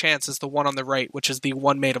your best chance is the one on the right, which is the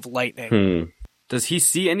one made of lightning. Does he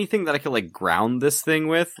see anything that I could like ground this thing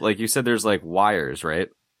with? Like you said, there's like wires, right?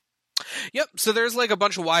 Yep, so there's like a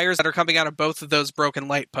bunch of wires that are coming out of both of those broken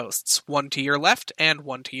light posts. One to your left and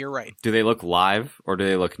one to your right. Do they look live or do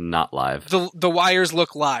they look not live? The wires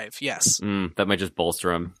look live, yes. That might just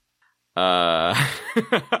bolster him. Yeah,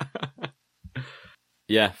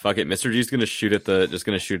 fuck it. Mr. G's gonna shoot at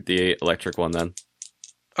the electric one then.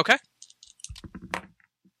 Okay.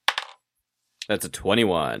 That's a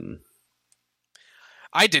 21.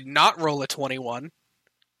 I did not roll a 21.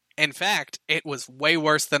 In fact, it was way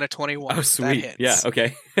worse than a 21. Oh, sweet. That hits. Yeah,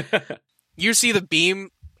 okay. You see the beam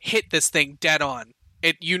hit this thing dead on.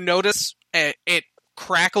 You notice it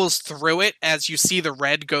crackles through it as you see the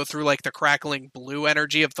red go through like the crackling blue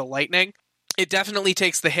energy of the lightning. It definitely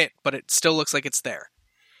takes the hit, but it still looks like it's there.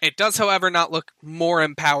 It does, however, not look more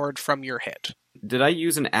empowered from your hit. Did I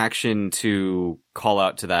use an action to call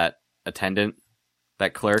out to that attendant,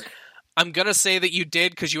 that clerk? I'm going to say that you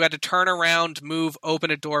did because you had to turn around, move,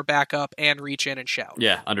 open a door back up, and reach in and shout.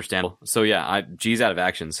 Yeah, understandable. So yeah, G's out of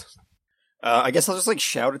actions. I guess I'll just like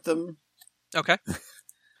shout at them. Okay.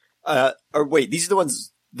 Or wait, these are the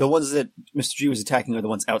ones that Mr. G was attacking are the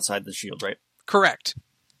ones outside the shield, right? Correct.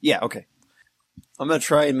 Yeah, okay. I'm going to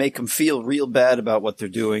try and make them feel real bad about what they're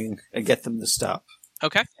doing and get them to stop.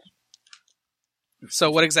 Okay.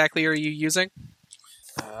 So what exactly are you using?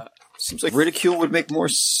 Seems like ridicule would make more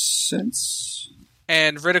sense.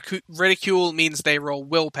 And ridicule means they roll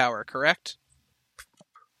willpower, correct?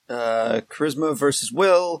 Charisma versus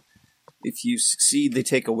will. If you succeed, they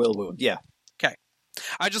take a will wound. Yeah.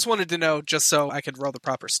 I just wanted to know, just so I could roll the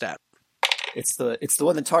proper stat. It's the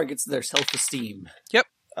one that targets their self-esteem. Yep.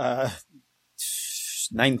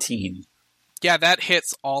 19. Yeah, that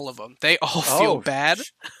hits all of them. They all feel bad.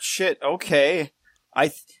 Shit. Okay.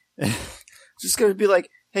 Just gonna be like,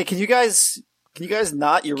 hey, can you guys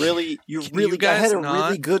not? You really I had a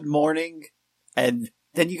really good morning, and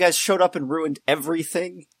then you guys showed up and ruined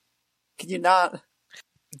everything. Can you not?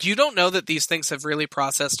 You don't know that these things have really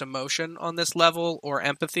processed emotion on this level or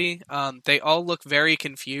empathy. They all look very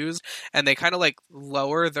confused, and they kind of like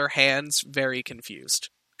lower their hands very confused.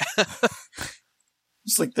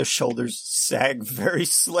 Just like the shoulders sag very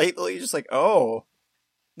slightly, just like, oh.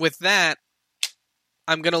 With that,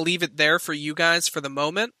 I'm going to leave it there for you guys for the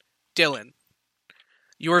moment. Dylan,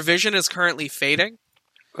 your vision is currently fading.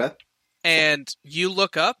 Okay. And you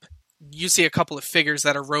look up, you see a couple of figures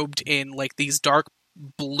that are robed in like these dark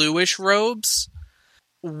bluish robes.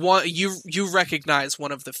 You recognize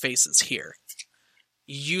one of the faces here.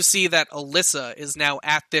 You see that Alyssa is now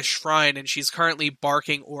at this shrine and she's currently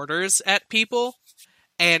barking orders at people.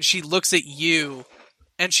 And she looks at you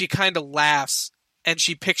and she kind of laughs and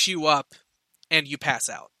she picks you up and you pass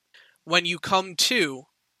out. When you come to,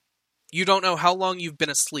 you don't know how long you've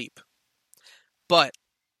been asleep, but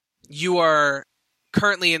you are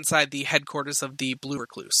currently inside the headquarters of the Blue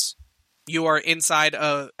Recluse. You are inside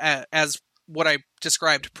as what I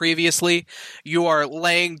described previously. You are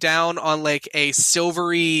laying down on like a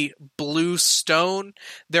silvery blue stone.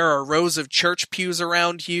 There are rows of church pews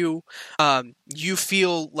around you. You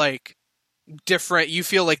feel like different. You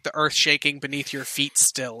feel like the earth shaking beneath your feet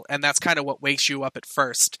still, and that's kind of what wakes you up at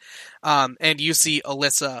first. And you see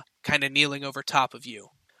Alyssa kind of kneeling over top of you.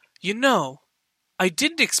 You know, I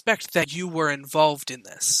didn't expect that you were involved in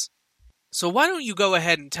this. So why don't you go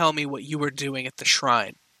ahead and tell me what you were doing at the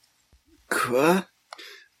shrine? Quoi?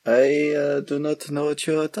 I do not know what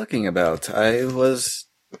you are talking about. I was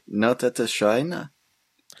not at the shrine.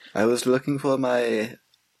 I was looking for mon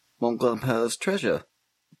grandpa's treasure.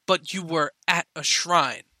 But you were at a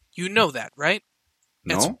shrine. You know that, right?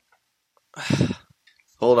 No?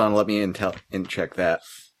 Hold on, let me check that.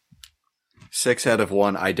 6 out of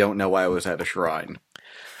 1, I don't know I was at a shrine.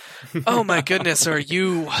 Oh my goodness, are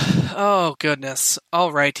you... Oh goodness.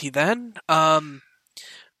 Alrighty then.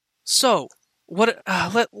 So, what?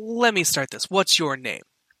 Let me start this. What's your name?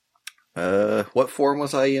 What form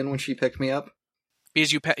was I in when she picked me up?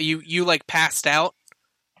 Because you like passed out,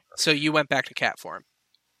 so you went back to cat form.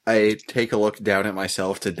 I take a look down at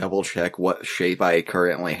myself to double check what shape I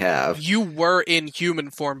currently have. You were in human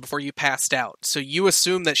form before you passed out, so you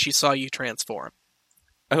assume that she saw you transform.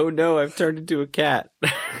 Oh no, I've turned into a cat.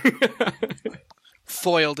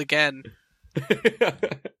 Foiled again.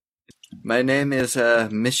 My name is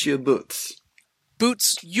Monsieur Boots.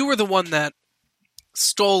 Boots, you were the one that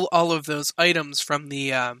stole all of those items from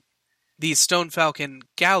the Stone Falcon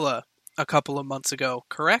Gala a couple of months ago,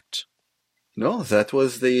 correct? No, that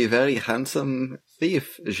was the very handsome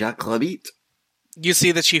thief, Jacques Rabbit. You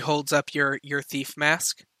see that she holds up your thief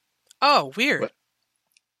mask? Oh, weird. What?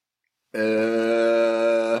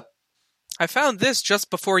 I found this just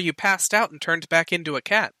before you passed out and turned back into a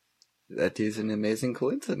cat. That is an amazing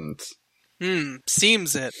coincidence.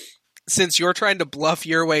 Seems it. Since you're trying to bluff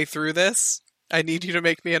your way through this, I need you to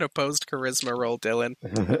make me an opposed charisma roll, Dylan.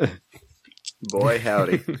 Boy,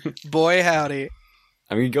 howdy. Boy, howdy.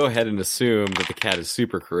 I'm going to go ahead and assume that the cat is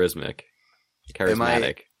super charismatic.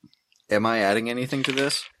 Charismatic. Am I adding anything to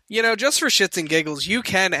this? You know, just for shits and giggles, you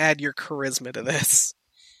can add your charisma to this.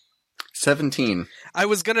 17. I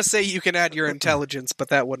was going to say you can add your intelligence, but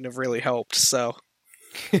that wouldn't have really helped, so...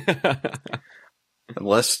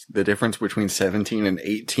 Unless the difference between 17 and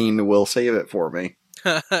 18 will save it for me.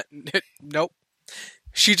 Nope.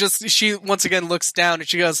 She once again looks down and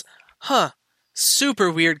she goes,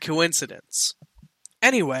 super weird coincidence.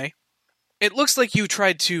 Anyway, it looks like you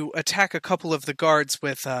tried to attack a couple of the guards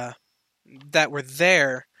with, that were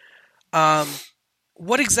there.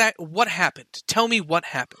 What happened? Tell me what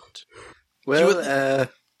happened. Well,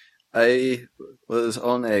 I was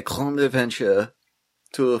on a grand adventure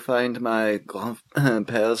to find my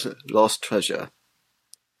grandpa's lost treasure.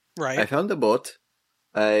 Right. I found a boat.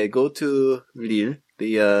 I go to Lille,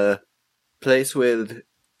 the place with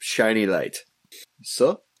shiny light.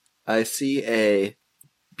 So, I see a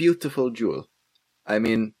beautiful jewel. I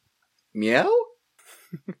mean, meow?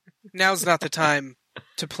 Now's not the time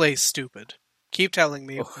to play stupid. Keep telling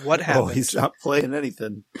me what happened. Oh, he's not playing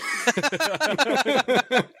anything.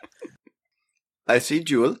 I see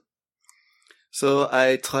jewel. So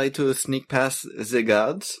I try to sneak past the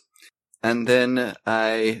guards, and then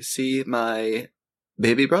I see my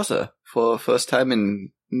baby brother for first time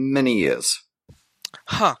in many years.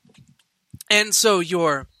 Huh. And so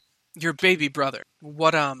your baby brother,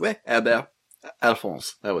 what Ouais, Albert.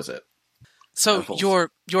 Alphonse, that was it. so Alphonse.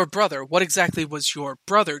 your brother, what exactly was your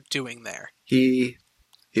brother doing there? He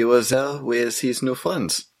was there with his new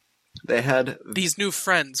friends. They had... These new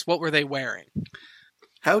friends, what were they wearing?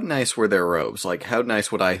 How nice were their robes? Like, how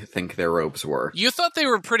nice would I think their robes were? You thought they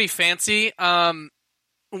were pretty fancy.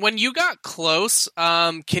 When you got close,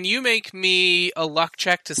 can you make me a luck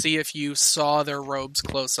check to see if you saw their robes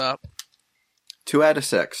close up? 2 out of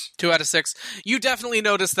 6. 2 out of 6. You definitely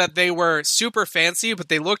noticed that they were super fancy, but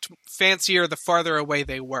they looked fancier the farther away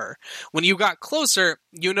they were. When you got closer,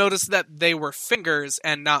 you noticed that they were fingers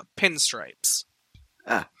and not pinstripes.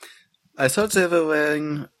 I thought they were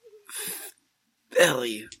wearing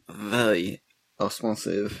very, very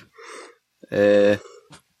expensive.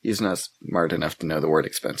 He's not smart enough to know the word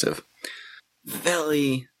expensive.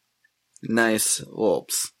 Very nice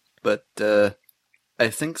robes, but I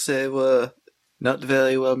think they were not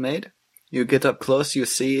very well made. You get up close, you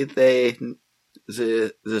see the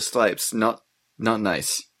stripes not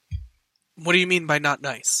nice. What do you mean by not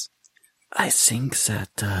nice? I think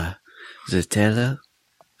that the tailor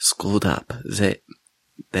screwed up. They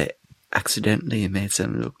accidentally made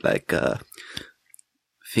them look like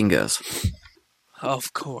fingers.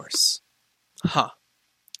 Of course. Huh.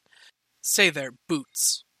 Say their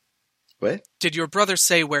boots. What? Did your brother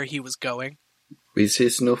say where he was going? With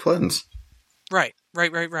his new friends. Right.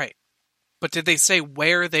 But did they say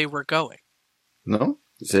where they were going? No,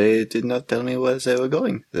 they did not tell me where they were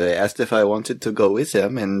going. They asked if I wanted to go with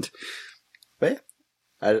them, and well,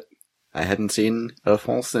 I hadn't seen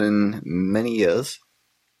Alphonse in many years.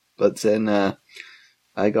 But then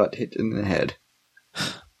I got hit in the head.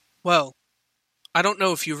 Well, I don't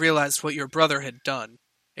know if you realized what your brother had done.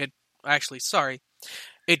 It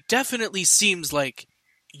definitely seems like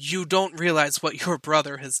you don't realize what your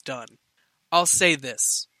brother has done. I'll say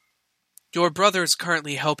this. Your brother is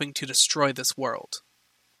currently helping to destroy this world.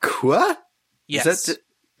 What? Yes.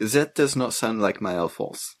 That does not sound like my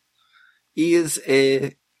Alphonse. He is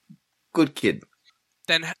a good kid.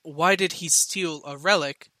 Then why did he steal a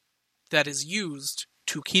relic that is used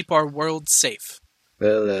to keep our world safe?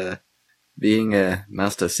 Well, being a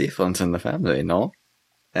master thief runs in the family, no?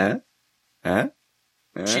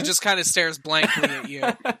 She just kind of stares blankly at you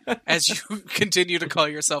as you continue to call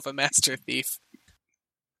yourself a master thief.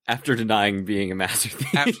 After denying being a master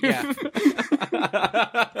thief. Yeah.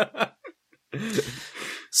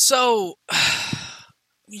 So,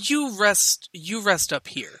 you rest up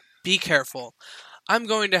here. Be careful. I'm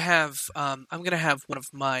going to have one of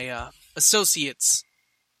my associates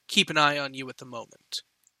keep an eye on you at the moment.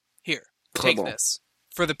 Here, take Trouble. this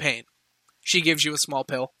for the pain. She gives you a small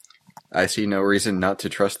pill. I see no reason not to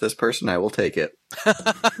trust this person. I will take it.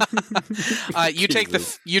 You take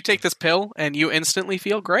this pill, and you instantly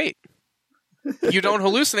feel great. You don't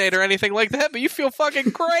hallucinate or anything like that, but you feel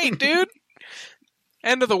fucking great, dude.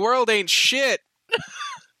 End of the world ain't shit.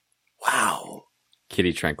 Wow.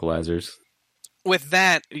 Kitty tranquilizers. With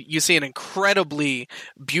that, you see an incredibly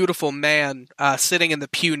beautiful man sitting in the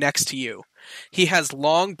pew next to you. He has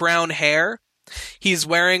long brown hair. He's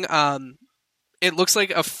wearing it looks like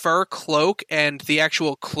a fur cloak, and the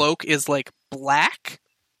actual cloak is like black,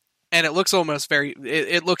 and it looks almost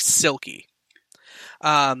it looks silky.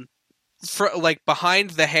 Like behind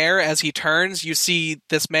the hair, as he turns, you see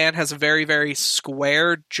this man has a very, very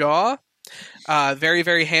square jaw, very,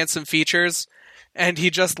 very handsome features, and he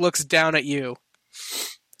just looks down at you,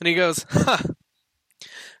 and he goes, "Huh,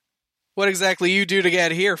 what exactly you do to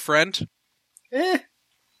get here, friend?"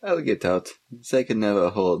 I'll get out. They can never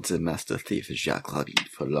hold the master thief Jacques Rabbit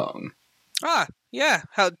for long. Ah, yeah.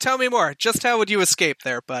 Tell me more. Just how would you escape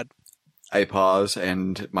there, bud? I pause,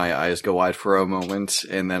 and my eyes go wide for a moment,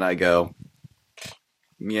 and then I go,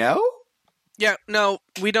 meow? Yeah, no,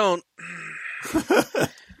 we don't.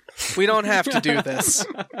 We don't have to do this.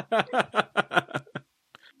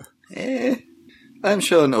 I'm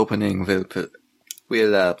sure an opening will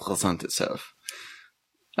present itself.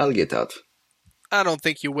 I'll get out. I don't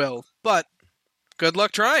think you will, but good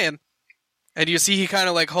luck trying. And you see he kind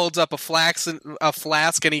of like holds up a flask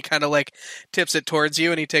and he kind of like tips it towards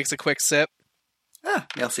you and he takes a quick sip. Ah,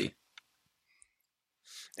 merci.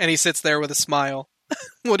 And he sits there with a smile.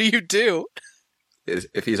 What do you do?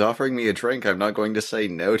 If he's offering me a drink, I'm not going to say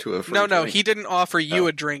no to a free No, drink. he didn't offer you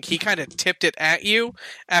a drink. He kind of tipped it at you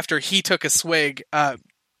after he took a swig,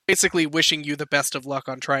 basically wishing you the best of luck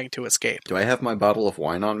on trying to escape. Do I have my bottle of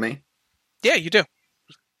wine on me? Yeah, you do.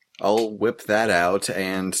 I'll whip that out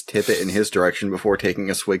and tip it in his direction before taking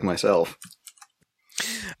a swig myself.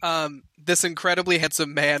 This incredibly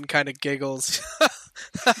handsome man kind of giggles.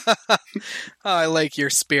 Oh, I like your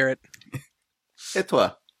spirit. Et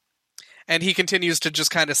toi? And he continues to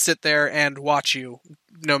just kind of sit there and watch you,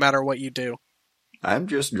 no matter what you do. I'm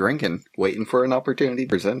just drinking, waiting for an opportunity to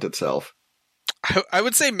present itself. I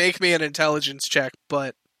would say make me an intelligence check,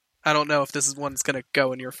 but I don't know if this is one's going to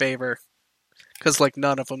go in your favor. Because, like,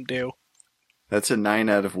 none of them do. That's a 9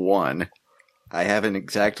 out of 1. I have an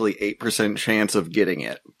exactly 8% chance of getting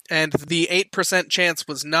it. And the 8% chance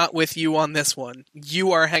was not with you on this one.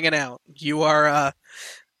 You are hanging out. You are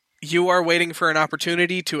waiting for an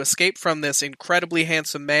opportunity to escape from this incredibly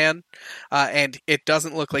handsome man, and it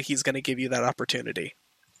doesn't look like he's going to give you that opportunity.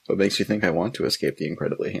 What makes you think I want to escape the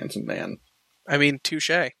incredibly handsome man? I mean,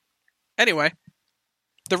 touche. Anyway,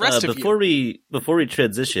 the rest of before we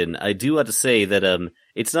transition, I do want to say that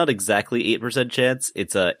it's not exactly 8% chance.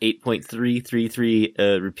 It's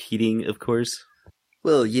 8.333 repeating, of course.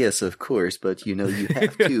 Well, yes, of course, but you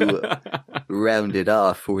have to round it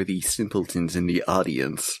off for the simpletons in the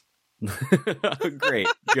audience. Great,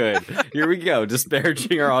 good. Here we go,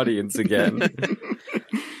 disparaging our audience again.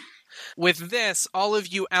 With this, all of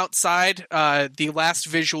you outside, the last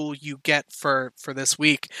visual you get for this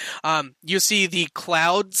week, you see the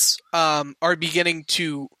clouds are beginning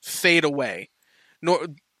to fade away.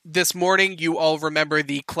 This morning, you all remember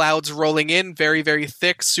the clouds rolling in, very, very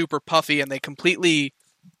thick, super puffy, and they completely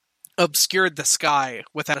obscured the sky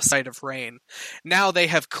without a sight of rain. Now they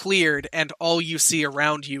have cleared, and all you see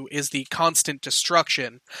around you is the constant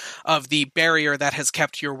destruction of the barrier that has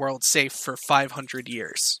kept your world safe for 500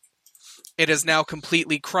 years. It is now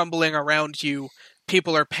completely crumbling around you.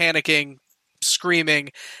 People are panicking, screaming,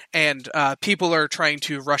 and people are trying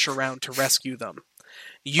to rush around to rescue them.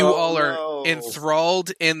 You all are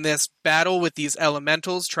enthralled in this battle with these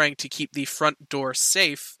elementals, trying to keep the front door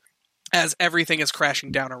safe as everything is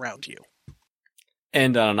crashing down around you.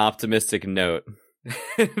 And on an optimistic note.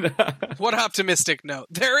 What optimistic note?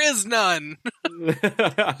 There is none!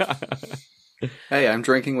 Hey, I'm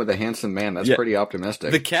drinking with a handsome man. That's pretty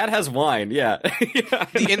optimistic. The cat has wine, yeah.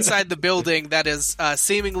 The inside the building that is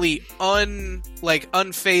seemingly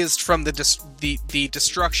unfazed from the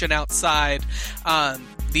destruction outside.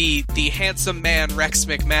 The handsome man Rex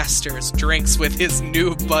McMasters drinks with his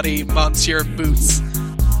new buddy Monsieur Boots.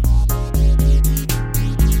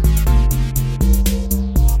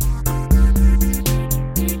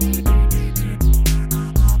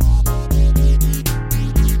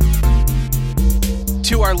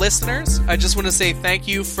 To our listeners, I just want to say thank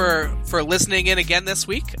you for listening in again this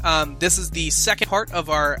week. This is the second part of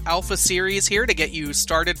our alpha series here to get you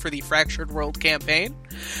started for the Fractured World campaign.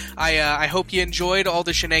 I hope you enjoyed all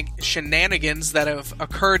the shenanigans that have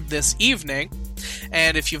occurred this evening.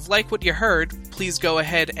 And if you've liked what you heard, please go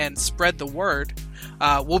ahead and spread the word.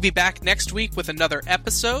 We'll be back next week with another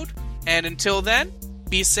episode. And until then,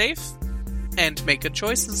 be safe and make good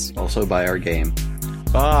choices. Also buy our game.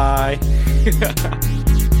 Bye.